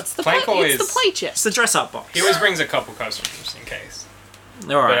 stuff. it's the Plank play, always- it's the play It's chest. the dress-up box. He always brings a couple costumes in case.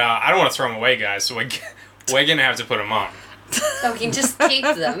 All right. But I don't want to throw them away, guys, so we're going to have to put them on. So we can just keep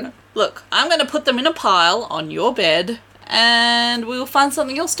them. Look, I'm going to put them in a pile on your bed, and we'll find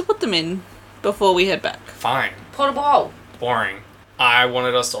something else to put them in before we head back. Fine. Portable hole. Boring. I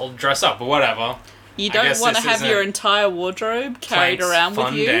wanted us to all dress up, but whatever. You I don't guess want to this have your isn't entire wardrobe carried Plank's around with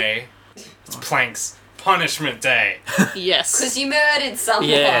fun you. day. It's Plank's punishment day. Yes. Because you murdered someone.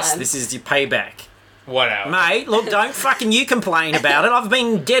 Yes, this is your payback. Whatever. Mate, look, don't fucking you complain about it. I've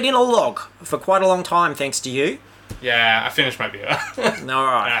been dead in a log for quite a long time, thanks to you. Yeah, I finished my beer. And All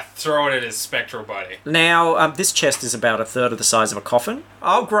right. I throw it at his spectral buddy. Now, this chest is about a third of the size of a coffin.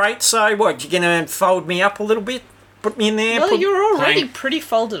 Oh, great. So, what, you're going to fold me up a little bit? Put me in there? Well, you're already Plank. pretty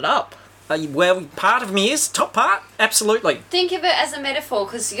folded up. Well, part of me is. Top part? Absolutely. Think of it as a metaphor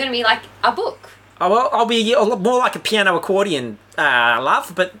because you're going to be like a book. Oh, well, I'll be more like a piano accordion,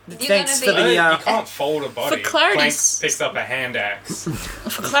 love, but thanks gonna for be- the... You can't fold a body. For clarity's- Plank picks up a hand axe.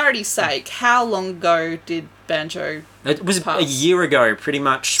 For clarity's sake, how long ago did Banjo... It was a Pass. year ago, pretty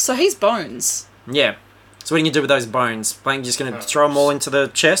much. So he's bones. Yeah. So what are you going to do with those bones? Are you just going to throw them all into the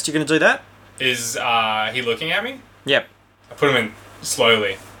chest? You're going to do that? Is he looking at me? Yep. I put him in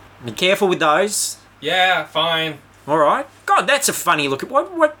slowly. Be careful with those. Yeah, fine. All right. God, that's a funny look.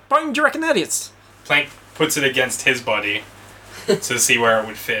 What bone do you reckon that is? Plank puts it against his body to see where it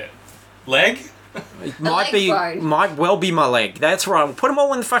would fit. Leg? It leg bone. might well be my leg. That's right. We'll put them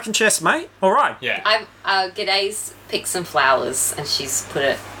all in the fucking chest, mate. All right. Yeah. G'day's picked some flowers and she's put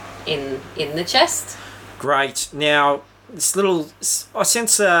it in the chest. Great. Now, this little... I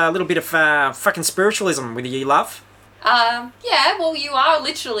sense a little bit of fucking spiritualism with you, love. Yeah, well, you are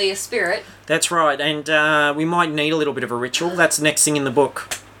literally a spirit. That's right. And we might need a little bit of a ritual. That's the next thing in the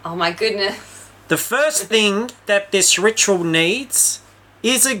book. Oh my goodness. The first thing that this ritual needs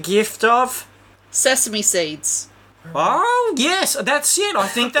is a gift of... Sesame seeds. Oh, yes, that's it. I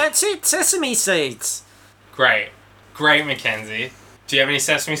think that's it. Sesame seeds. Great. Great, Mackenzie. Do you have any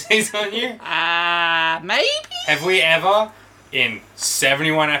sesame seeds on you? Maybe? Have we ever, in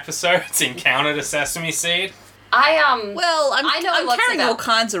 71 episodes, encountered a sesame seed? Well, I know I'm lots carrying about- all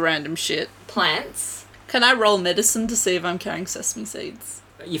kinds of random shit. Plants. Can I roll medicine to see if I'm carrying sesame seeds?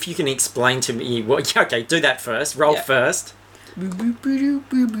 If you can explain to me what... Okay, do that first. Roll Yeah. first.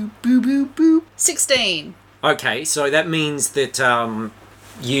 16. Okay, so that means that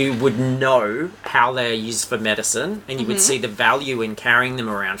you would know how they're used for medicine, and you would see the value in carrying them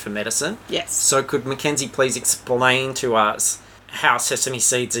around for medicine. Yes. So could Mackenzie please explain to us how sesame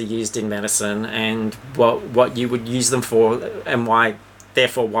seeds are used in medicine and what you would use them for and why they're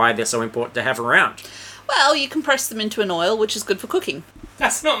so important to have around? Well, you can press them into an oil, which is good for cooking.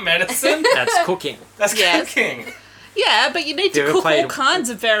 That's not medicine. That's cooking. That's Yes. cooking. Yeah, but you need You to ever cook played- all kinds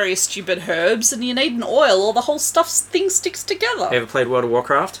of various stupid herbs, and you need an oil, or the whole thing sticks together. Ever played World of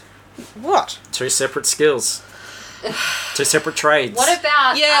Warcraft? What? Two separate skills. Two separate trades. What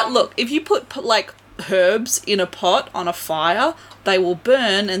about... Yeah, look, if you put like herbs in a pot on a fire, they will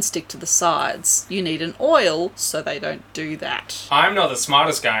burn and stick to the sides. You need an oil so they don't do that. I'm not the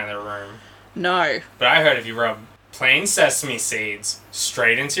smartest guy in the room, No. but I heard if you rub plain sesame seeds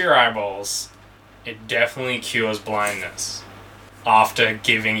straight into your eyeballs, it definitely cures blindness. After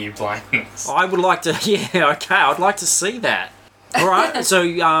giving you blindness. I would like to... Yeah, okay, I'd like to see that. All right, so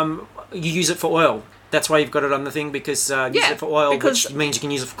you use it for oil. That's why you've got it on the thing, because use Yeah, it for oil, because- which means you can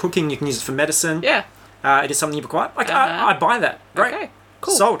use it for cooking, you can use it for medicine. Yeah. It is something you've acquired. Okay, Uh-huh. I buy that. Great. Okay,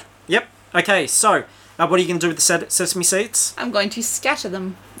 cool. Sold. Yep. Okay, so what are you going to do with the sesame seeds? I'm going to scatter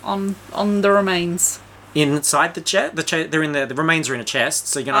them on the remains. Inside the chest? They're in the remains are in a chest,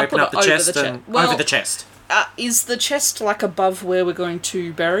 so you're going I'll to open put up it the over chest the and... chest. Well- over the chest. Is the chest like above where we're going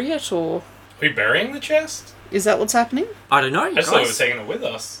to bury it, or Are we burying the chest? is that what's happening? I don't know, I just thought we were guys. taking it with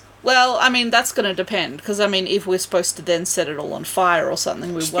us. Well, I mean that's going to depend because I mean if we're supposed to then set it all on fire or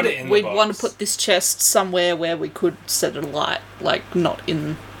something, Just put it in the we'd want box. to put this chest somewhere where we could set it alight, like not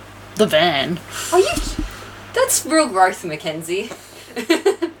in the van. Are you... That's real growth, Mackenzie.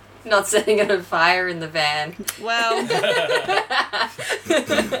 Not setting it on fire in the van. Well,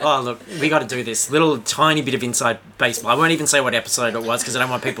 Oh, look, we got to do this. Little tiny bit of inside baseball. I won't even say what episode it was because I don't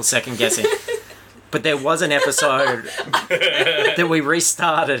want people second guessing. But there was an episode that we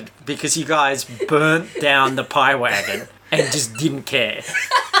restarted because you guys burnt down the pie wagon and just didn't care.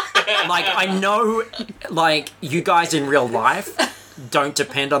 Like, I know, like, you guys in real life don't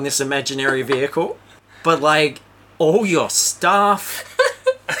depend on this imaginary vehicle, but, like, all your stuff,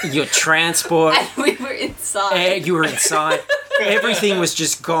 your transport, And we were inside. you were inside, everything was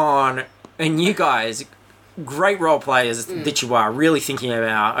just gone, and you guys, great role players that you are, really thinking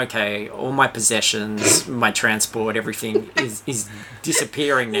about, okay, all my possessions, my transport, everything is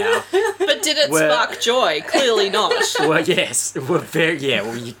disappearing now. But did it Well- spark joy? Clearly not. Well, yes, well,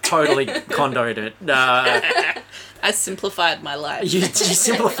 you totally condoed it. I simplified my life. You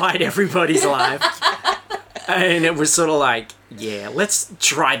simplified everybody's life. And it was sort of like, yeah, let's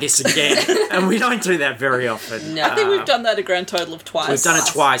try this again. And we don't do that very often. No. I think we've done that a grand total of twice. We've done it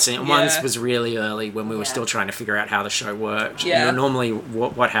twice, and once Yeah. was really early when we were Yeah. still trying to figure out how the show worked. Yeah. You know, normally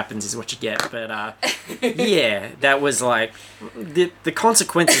what happens is what you get. But yeah, that was like the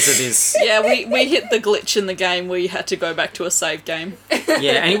consequences of this. Yeah, we hit the glitch in the game where you had to go back to a save game.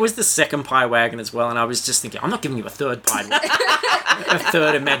 Yeah, and it was the second pie wagon as well. And I was just thinking, I'm not giving you a third pie wagon, a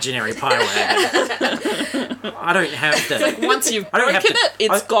third imaginary pie wagon. I don't have the. Once you've I don't broken have to-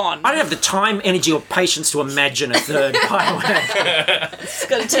 it, it's gone. I don't have the time, energy, or patience to imagine a third pie wagon. It's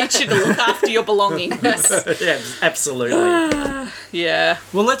going to teach you to look after your belongings. Yeah, absolutely. Yeah.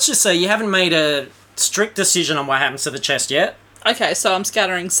 Well, let's just say you haven't made a strict decision on what happens to the chest yet. Okay, so I'm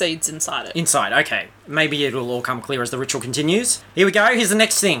scattering seeds inside it. Inside, okay. Maybe it'll all come clear as the ritual continues. Here we go, here's the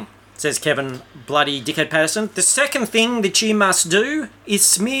next thing, says Kevin Bloody Dickhead Patterson. The second thing that you must do is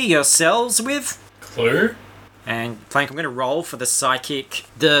smear yourselves with... Clue? And, Plank, I'm going to roll for the psychic.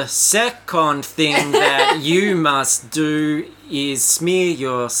 The second thing that you must do is smear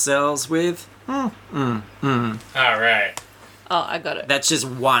yourselves with... Alright. Oh, I got it. That's just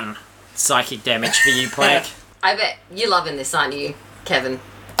one psychic damage for you, Plank. I bet you're loving this, aren't you, Kevin?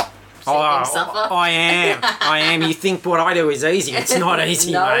 Seeing him suffer? I am. You think what I do is easy. It's not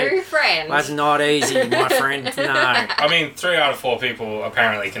easy, no, mate. friend. That's not easy, my friend. No. I mean, 3 out of 4 people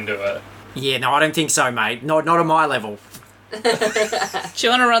apparently can do it. Yeah, no, I don't think so, mate. Not at my level. Do you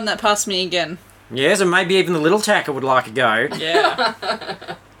want to run that past me again? Yes, and maybe even the little tacker would like a go.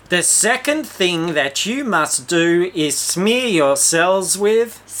 Yeah. The second thing that you must do is smear yourselves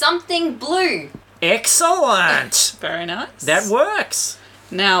with... Something blue. Excellent! Very nice. That works.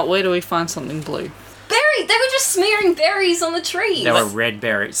 Now, where do we find something blue? Berry. They were just smearing berries on the trees. They were red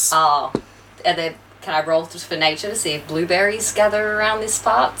berries. Oh, are there? Can I roll just for nature to see if blueberries gather around these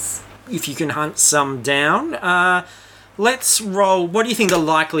parts? If you can hunt some down, let's roll. What do you think the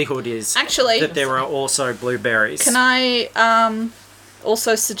likelihood is Actually, that there are also blueberries? can I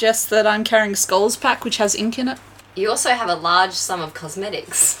also suggest that I'm carrying Scholar's Pack, which has ink in it? You also have a large sum of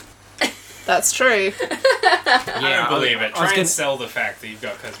cosmetics. That's true. I don't believe it. I was Try gonna- and sell the fact that you've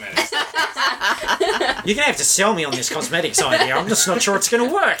got cosmetics. You're gonna have to sell me on this cosmetics idea. I'm just not sure it's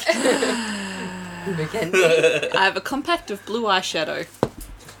gonna work. I have a compact of blue eyeshadow.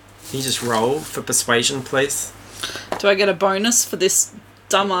 Can you just roll for persuasion, please? Do I get a bonus for this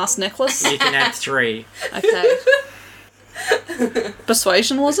dumbass necklace? You can add 3. Okay.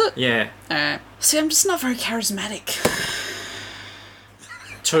 Persuasion, was it? Yeah. Alright. See, I'm just not very charismatic.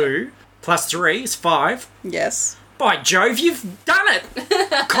 2 plus 3 is 5. Yes. By Jove, you've done it!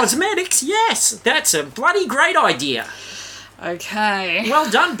 Cosmetics, yes! That's a bloody great idea. Okay. Well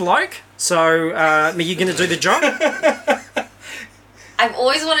done, bloke. So, are you going to do the job? I've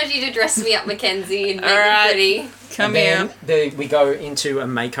always wanted you to dress me up, Mackenzie, and make Alright. me pretty. Come And here. then we go into a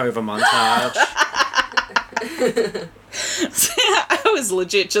makeover montage. I was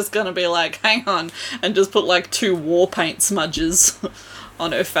legit just gonna be like, hang on, and just put like 2 war paint smudges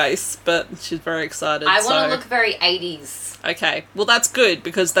on her face, but she's very excited. I want so- to look very 80s. Okay, well that's good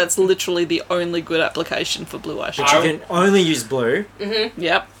because that's literally the only good application for blue eyeshadow. But you can only use blue.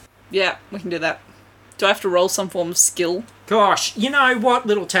 Yep. Yeah, we can do that. Do I have to roll some form of skill? Gosh, you know what,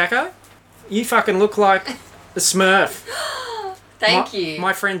 little taco? You fucking look like a Smurf. Thank my, you.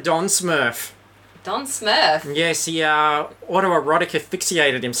 My friend Don Smurf. Don Smurf. Yes, he autoerotic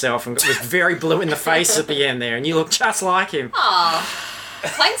asphyxiated himself and was very blue in the face at the end there, and you look just like him.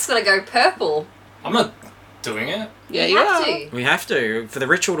 Plank's got to go purple. I'm not doing it. Yeah, You you have are. to. We have to, for the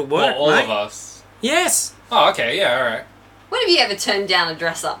ritual to Well, work, all mate. of us. Yes. Oh, okay, yeah, alright. When have you ever turned down a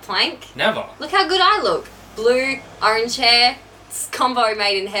dress up, Plank? Never. Look how good I look. Blue, orange hair. It's combo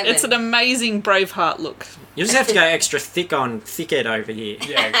made in heaven. It's an amazing Braveheart look. You just have to go extra thick on thickhead over here.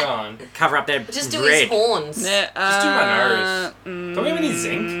 Yeah, go on. Cover up that Just do red. his horns. Yeah, Just do my nose. Don't we have any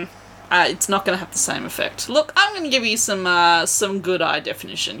zinc? It's not going to have the same effect. Look, I'm going to give you some good eye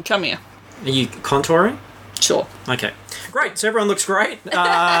definition. Come here. Are you contouring? Sure. Okay. Great. So everyone looks great.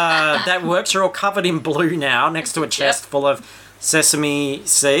 That works. You're all covered in blue now next to a chest full of sesame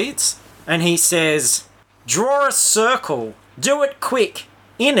seeds. And he says, draw a circle. Do it quick.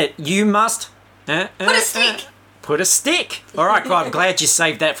 In it, you must... Put a stick. Put a stick. All right, well, I'm glad you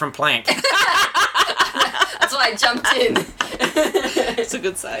saved that from Plank. That's why I jumped in. It's a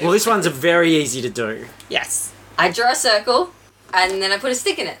good save. Well, this one's very easy to do. Yes. I draw a circle, and then I put a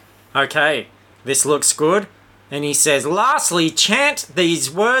stick in it. Okay, this looks good. And he says, lastly, chant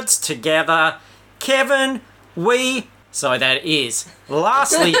these words together. Kevin, we... So that is,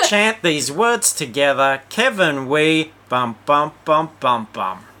 lastly, chant these words together. Kevin, we... Bum, bum, bum, bum,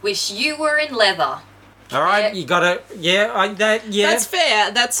 bum. Wish you were in leather. All right, Yeah. you gotta... Yeah, That's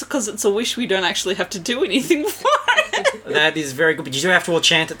fair. That's because it's a wish we don't actually have to do anything for. that is very good. But you do have to all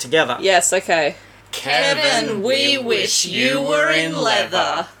chant it together. Yes, okay. Kevin, we wish you were in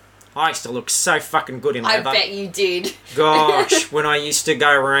leather. I used to look so fucking good in I leather. bet you did. Gosh, when I used to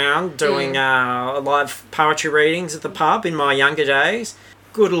go around doing live poetry readings at the pub in my younger days,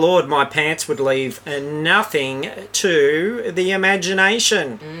 good lord, my pants would leave nothing to the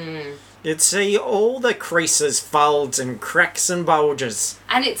imagination. You'd see all the creases, folds, and cracks and bulges.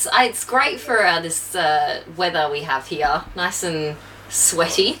 And it's great for this weather we have here. Nice and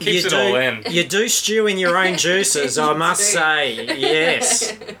sweaty. Keeps it all in. You do stew in your own juices, I must say.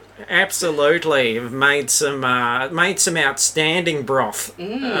 Yes. Absolutely, I've made some outstanding broth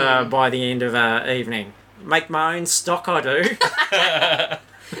by the end of evening. Make my own stock, I do.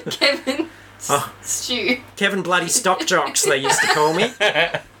 Kevin, stew. Kevin Bloody Stock Jocks, they used to call me.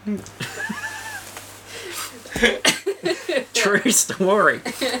 True story.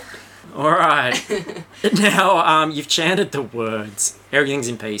 All right. Now you've chanted the words. Everything's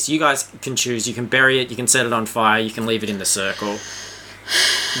in peace. You guys can choose. You can bury it. You can set it on fire. You can leave it in the circle.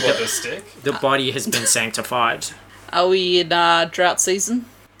 What, the stick? The body has been sanctified. Are we in drought season?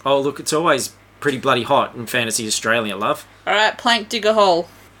 Oh, look, it's always pretty bloody hot in Fantasy Australia, love. Alright, Plank, dig a hole.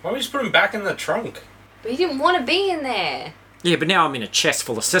 Why don't we just put him back in the trunk? But you didn't want to be in there. Yeah, but now I'm in a chest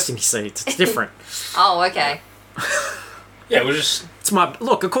full of sesame seeds. It's different. Oh, okay. Yeah, we'll just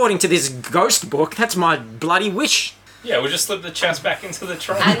Look, according to this ghost book, that's my bloody wish. we'll just slip the chest back into the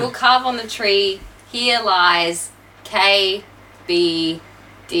trunk. And we'll carve on the tree, here lies KBDP.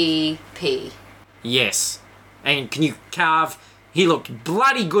 Yes. And can you carve... He looked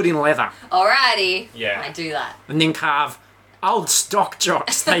bloody good in leather. Alrighty. Yeah. I do that. And then carve old stock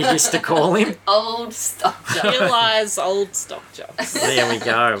jocks, they used to call him. Old stock job. Here lies old stock jocks. There we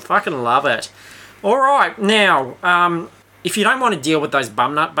go. Fucking love it. All right, now, if you don't want to deal with those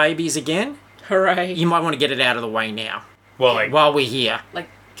bumnut babies again, Hooray. you might want to get it out of the way now, Well, like, while we're here.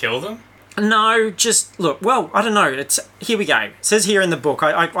 kill them? No, just look. Well, I don't know. Here we go. It says here in the book.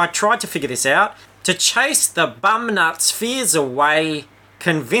 I tried to figure this out. To chase the bumnuts' fears away,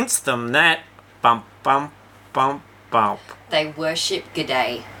 convince them that bump bump bump bump. They worship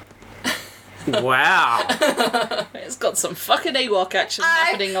G'day. Wow. It's got some fucking Ewok action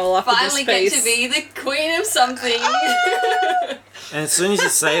happening all up in this Finally get piece. to be the queen of something. And as soon as you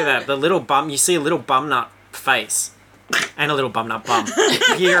say that, you see a little bumnut face and a little bumnut bum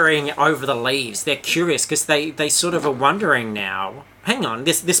peering over the leaves. They're curious because they sort of are wondering now. Hang on,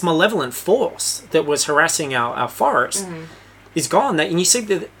 this malevolent force that was harassing our forest is gone. And you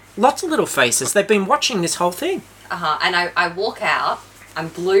see lots of little faces. They've been watching this whole thing. And I walk out. I'm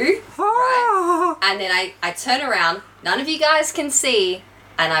blue, right? And then I turn around. None of you guys can see.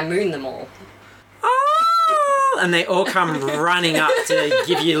 And I moon them all. And they all come running up to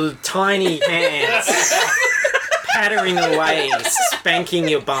give you tiny hands, pattering away, spanking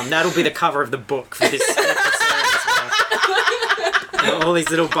your bum. That'll be the cover of the book for this episode as well. All these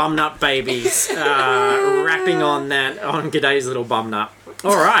little bum nut babies rapping on G'day's little bum nut.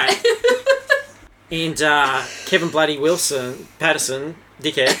 All right. And Kevin Bloody Patterson,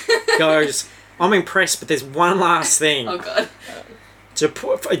 dickhead, goes, I'm impressed, but there's one last thing. Oh, God. To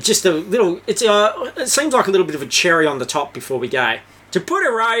put just a little, it seems like a little bit of a cherry on the top before we go. To put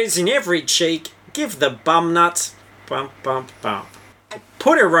a rose in every cheek, give the bum nuts, bump, bump, bump.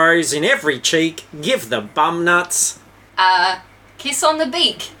 Put a rose in every cheek, give the bum nuts. Kiss on the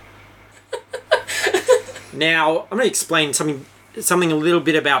beak. Now, I'm going to explain something a little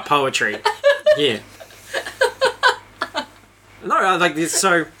bit about poetry. Yeah. No, I like this.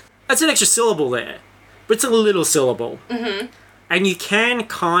 So, that's an extra syllable there. But it's a little syllable. Mm-hmm. And you can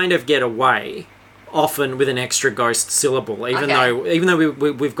kind of get away often with an extra ghost syllable, even though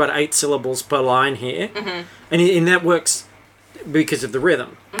we've got 8 syllables per line here. Mm-hmm. And that works because of the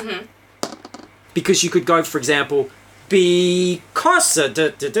rhythm. Mm-hmm. Because you could go, for example, Because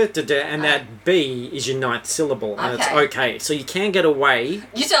and that B is your ninth syllable, and it's Okay. okay. So you can get away,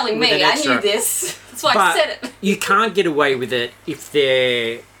 You're telling With me. an I extra. knew this. That's why I but said it. you can't get away with it if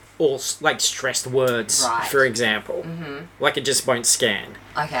they're all like stressed words, Right. for example. Like it just won't scan.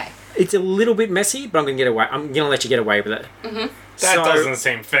 Okay. It's a little bit messy, but I'm gonna get away. I'm gonna let you get away with it. That doesn't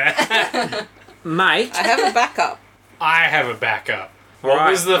seem fair. Mate. I have a backup. I have a backup. What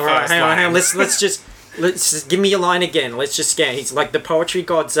was the first hang line? on. Let's just give me your line again. Let's just scan. He's like the poetry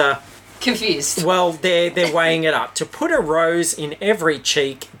gods are. Confused. Well, they're weighing it up. To put a rose in every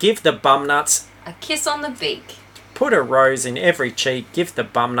cheek, give the bum nuts. A kiss on the beak. Put a rose in every cheek, give the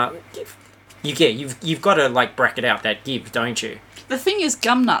bum nut. You've got to like bracket out that give, don't you? The thing is,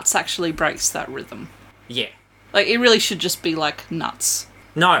 gum nuts actually breaks that rhythm. Yeah. Like, it really should just be like nuts.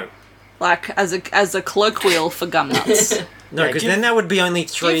 No. Like, as a colloquial for gum nuts. No, because then that would be only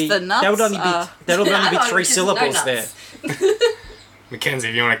three. the nuts, that would only be that would only be No, three just syllables no there. nuts. Mackenzie,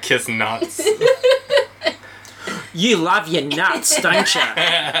 if you want to kiss nuts. You love your nuts, don't you?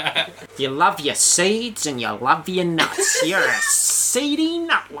 You love your seeds and you love your nuts. You're a seedy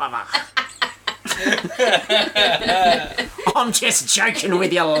nut lover. I'm just joking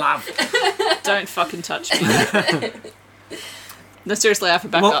with you, love. Don't fucking touch me. No, seriously, I have a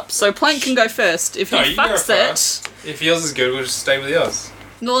backup. Well- So Plank can go first. If he No, you go fucks it... first. If yours is good, we'll just stay with yours.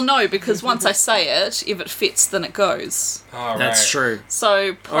 Well, no, because once I say it, if it fits, then it goes. All That's right. true.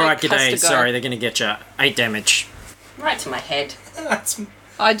 So Plank All right, has g'day. to go. Sorry, they're going to get you 8 damage. Right to my head. That's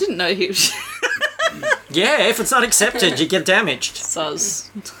I didn't know he was... Yeah, if it's not accepted, you get damaged.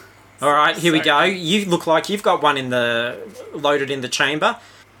 Sus. All right, here we So- go. You look like you've got one loaded in the chamber.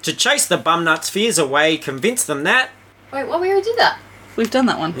 To chase the bum nuts' fears away, convince them that. Wait, what? We already did that. We've done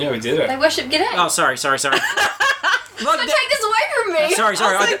that one. yeah, we did They it. worship G'day. Oh, sorry. Don't take this away from me. Sorry.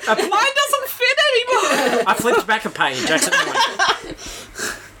 Mine doesn't fit anymore! I flipped back a page accidentally.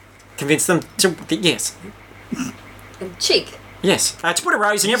 Convince them to yes, Cheek. yes. To put a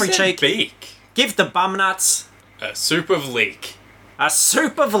rose in every You said cheek. beak. Give the bum nuts A soup of leek. a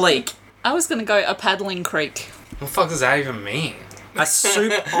soup of leek. I was going to go a paddling creek. What the fuck does that even mean? A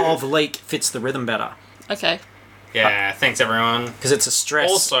soup of leek fits the rhythm better Okay. Yeah, thanks everyone. because it's a stress,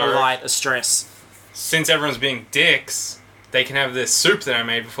 Also- a light, a stress. Since everyone's being dicks, they can have this soup that I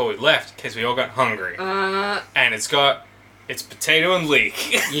made before we left, in case we all got hungry. And it's potato and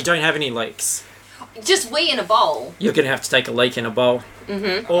leek. You don't have any leeks. Just we in a bowl. You're gonna have to take a leek in a bowl,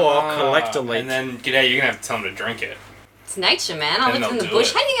 or collect a leek. And then, G'day, you're gonna have to tell them to drink it. It's nature, man. I Then lived in they'll the do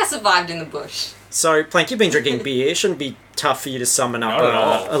bush. it. How do you think I survived in the bush? So, Plank, you've been drinking beer. It shouldn't be tough for you to summon up Not at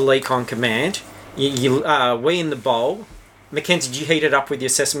all. a leek on command. You wee in the bowl. Mackenzie, did you heat it up with your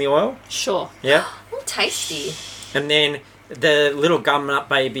sesame oil? Sure. Yeah. Oh, tasty. And then the little gum nut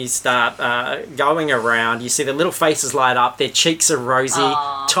babies start going around. You see the little faces light up. Their cheeks are rosy,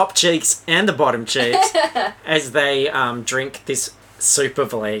 Aw. top cheeks and the bottom cheeks, as they drink this soup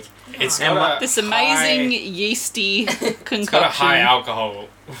of leek. It's And got a This amazing high, yeasty concoction. it's got a high alcohol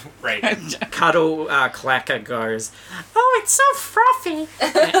rating. Cuddle Clacker goes, "Oh, it's so frothy,"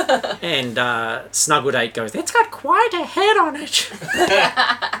 and Snuggled 8 goes, "It's got quite a head on it.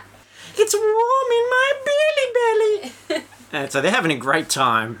 It's warm in my belly." And so they're having a great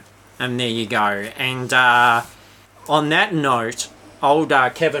time, and there you go. And on that note, old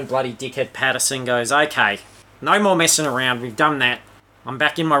Kevin Bloody Dickhead Patterson goes, "Okay, no more messing around. We've done that. I'm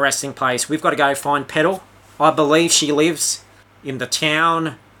back in my resting place. We've got to go find Petal. I believe she lives in the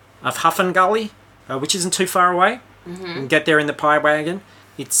town of Huffin Gully, which isn't too far away. You can get there in the pie wagon.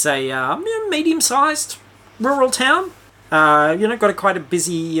 It's a medium-sized rural town. Got quite a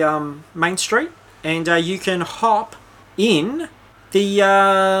busy main street, and you can hop in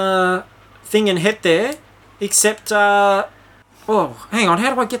the thing and head there. Except, hang on,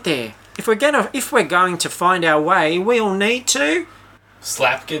 how do I get there? If we're going to find our way, we'll need to.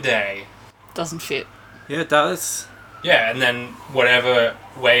 Slap G'day. Doesn't fit. Yeah, it does. Yeah, and then whatever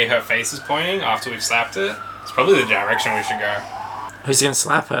way her face is pointing after we've slapped it, it's probably the direction we should go. Who's gonna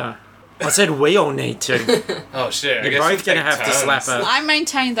slap her? I said we all need to. Oh shit! I You're guess both we'll gonna take have to turns. slap her. I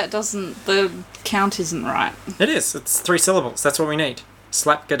maintain that the count isn't right. It is. It's 3 syllables. That's what we need.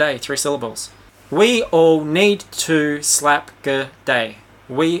 Slap G'day, 3 syllables. We all need to slap G'day.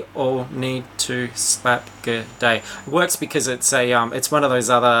 We all need to slap G'day. It works because it's it's one of those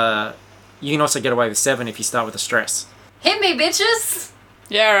other. You can also get away with 7 if you start with a stress. Hit me, bitches.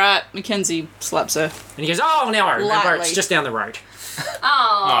 Yeah, right. Mackenzie slaps her. And he goes, "Oh no, remember it's Lightly. just down the road."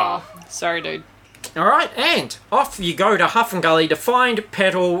 Oh. Sorry, dude. All right, and off you go to Huff and Gully to find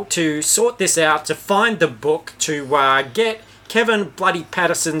Petal, to sort this out, to find the book, to get Kevin Bloody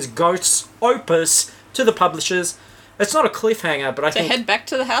Patterson's Ghosts Opus to the publishers. it's not a cliffhanger, but I To think head back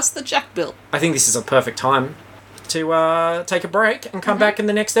to the house that Jack built. this is a perfect time to take a break and come back in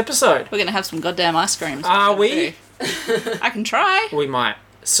the next episode. We're gonna have some goddamn ice creams. Are we? I can try. We might.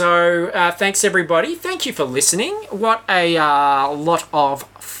 So, thanks everybody. Thank you for listening. What a lot of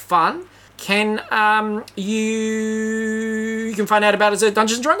fun. You can find out about us at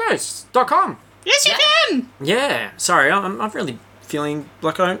dungeonsanddragons.com. Yes, you can. Yeah. Sorry, I'm really feeling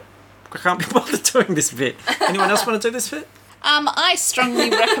like I can't be bothered doing this bit. Anyone else want to do this bit? I strongly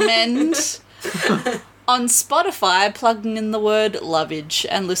recommend on Spotify plugging in the word lovage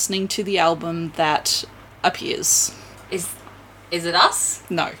and listening to the album that appears. Is it us?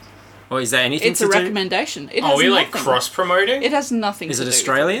 No. Or is there anything It's to a do? recommendation. It Are has we like nothing. cross-promoting? It has nothing Is to it do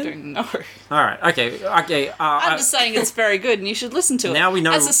Australian? with what we're doing. No. All right. Okay. I'm just saying it's very good and you should listen to it. Now we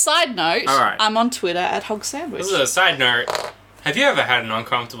know- As a side note, All right. I'm on Twitter at Hog Sandwich. This is a side note. Have you ever had an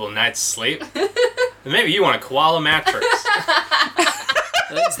uncomfortable night's sleep? Then maybe you want a koala mattress.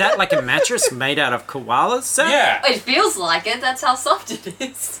 Is that like a mattress made out of koalas? Sam? Yeah. It feels like it. That's how soft it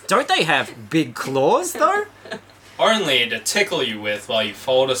is. Don't they have big claws though? Only to tickle you with while you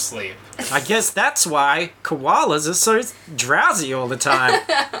fall asleep. I guess that's why koalas are so drowsy all the time.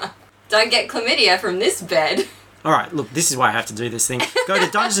 Don't get chlamydia from this bed. All right, look, this is why I have to do this thing. Go to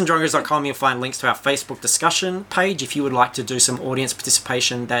dungeonsanddrongos.com. You'll find links to our Facebook discussion page. If you would like to do some audience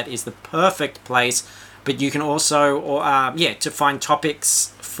participation, that is the perfect place. But you can also, to find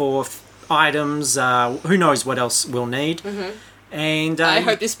topics for items. Who knows what else we'll need. Mm-hmm. And I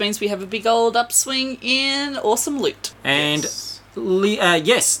hope this means we have a big old upswing in awesome loot. And Yes.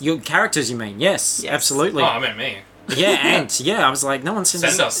 yes, your characters. You mean yes. Absolutely. Oh, I meant me. Yeah, I was like, no one sent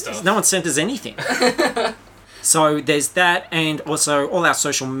Send us stuff. No one sent us anything. So there's that, and also all our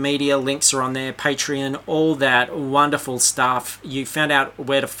social media links are on there, Patreon, all that wonderful stuff. You found out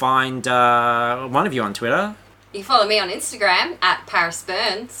where to find one of you on Twitter. You can follow me on Instagram at Paris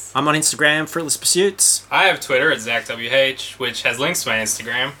Burns. I'm on Instagram, Fruitless Pursuits. I have Twitter at ZachWH, which has links to my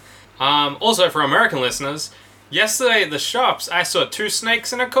Instagram. Also, for American listeners, yesterday at the shops, I saw 2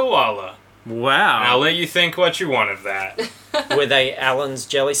 snakes and a koala. And I'll Wow. let you think what you want of that. Were they Allen's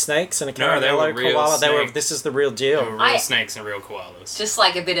jelly snakes and a No, they were caramello real koala? snakes. This is the real There were deal. real I- snakes and real koalas. Just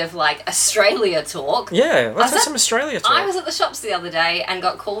like a bit of like Australia talk. Yeah, let's Was have it- some Australia talk. I was at the shops the other day and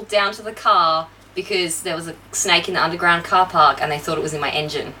got called down to the car because there was a snake in the underground car park and they thought it was in my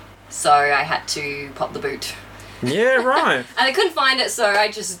engine. So I had to pop the boot. Yeah, right. And I couldn't find it, so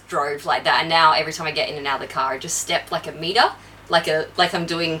I just drove like that. And now every time I get in and out of the car, I just step like a meter, like I'm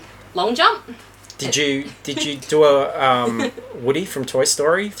doing long jump. Did you do a Woody from Toy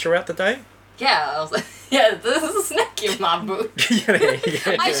Story throughout the day? Yeah, I was like, yeah, there's a snake in my boot.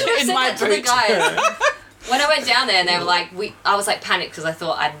 I should have In said my that to the boot. guys. When I went down there, and they were like, I was like panicked because I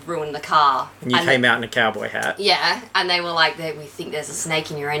thought I'd ruined the car. And you came out in a cowboy hat. Yeah, and they were like, we think there's a snake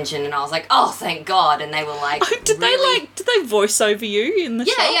in your engine, and I was like, oh, thank God. And they were like, Did really? did they voice over you in the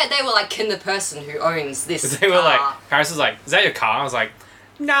shop? Yeah, they were like, can the person who owns this They were car? like, Paris was like, is that your car? I was like,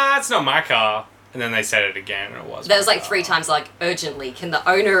 nah, it's not my car. And then they said it again, and it was. There was my like car. 3 times, like, urgently, can the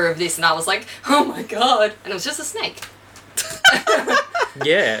owner of this? And I was like, oh my God. And it was just a snake.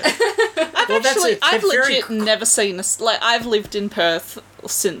 Yeah. I've legit never seen I've lived in Perth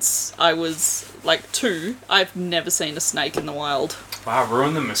since I was like 2. I've never seen a snake in the wild. Wow,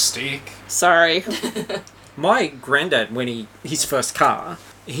 ruined the mystique. Sorry. My granddad, when his first car,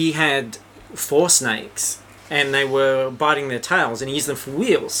 he had 4 snakes, and they were biting their tails, and he used them for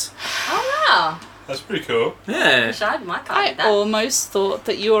wheels. Oh, wow. That's pretty cool. Yeah. Wish I had my car I like that. almost thought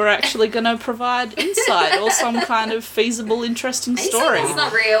that you were actually going to provide insight or some kind of feasible, interesting Are you story. saying it's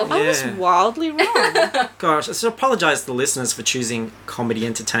not real? I was Yeah. wildly wrong. Gosh, I should apologise to the listeners for choosing comedy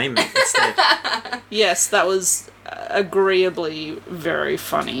entertainment instead. Yes, that was agreeably very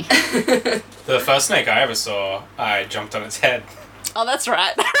funny. The first snake I ever saw, I jumped on its head Oh, that's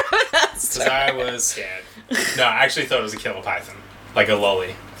right. because I was scared. No, I actually thought it was a killer python, like a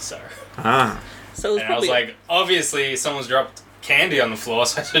lolly. So, Ah. So it was and I was probably like, obviously someone's dropped candy on the floor,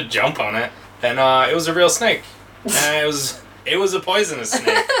 so I should jump on it. And it was a real snake. And it was a poisonous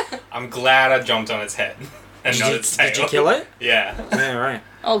snake. I'm glad I jumped on its head and not its tail. Did you kill it? Yeah. Yeah, right.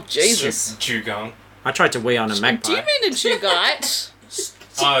 oh Jesus. Dugong. I tried to wee on a magpie. Do you mean a Jugite?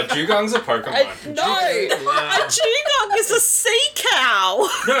 Oh, Dugong's a Pokemon. No, a Dugong is a sea cow.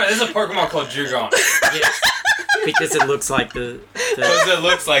 No, there's a Pokemon called Dugong. Yes. Because it looks like the Because it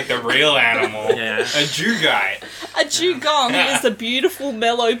looks like the real animal. Yeah. A Jugite. A Dugong is a beautiful,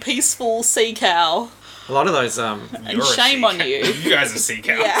 mellow, peaceful sea cow. A lot of those And You're a shame on sea you. cow. You guys are sea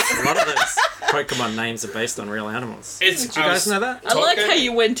cows. Yeah. a lot of those Pokemon names are based on real animals. Did Did you guys know that? I like how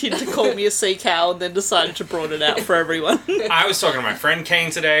you went in to call me a sea cow and then decided to broaden it out for everyone. I was talking to my friend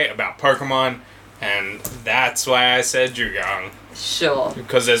Kane today about Pokemon, and that's why I said Dugong. Sure.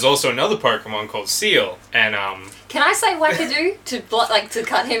 Because there's also another Pokemon called Seal, and Can I say Wackadoo to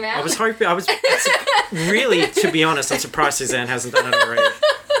cut him out? I was hoping. Really, to be honest, I'm surprised Suzanne hasn't done it already.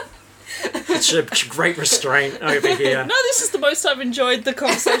 It's a great restraint over here. No, this is the most I've enjoyed the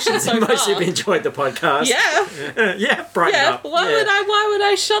conversation so far. Most you've enjoyed the podcast. Yeah. Yeah, brighten Yeah. up. Why would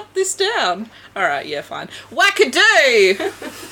I shut this down? All right. Yeah. Fine. Wackadoo.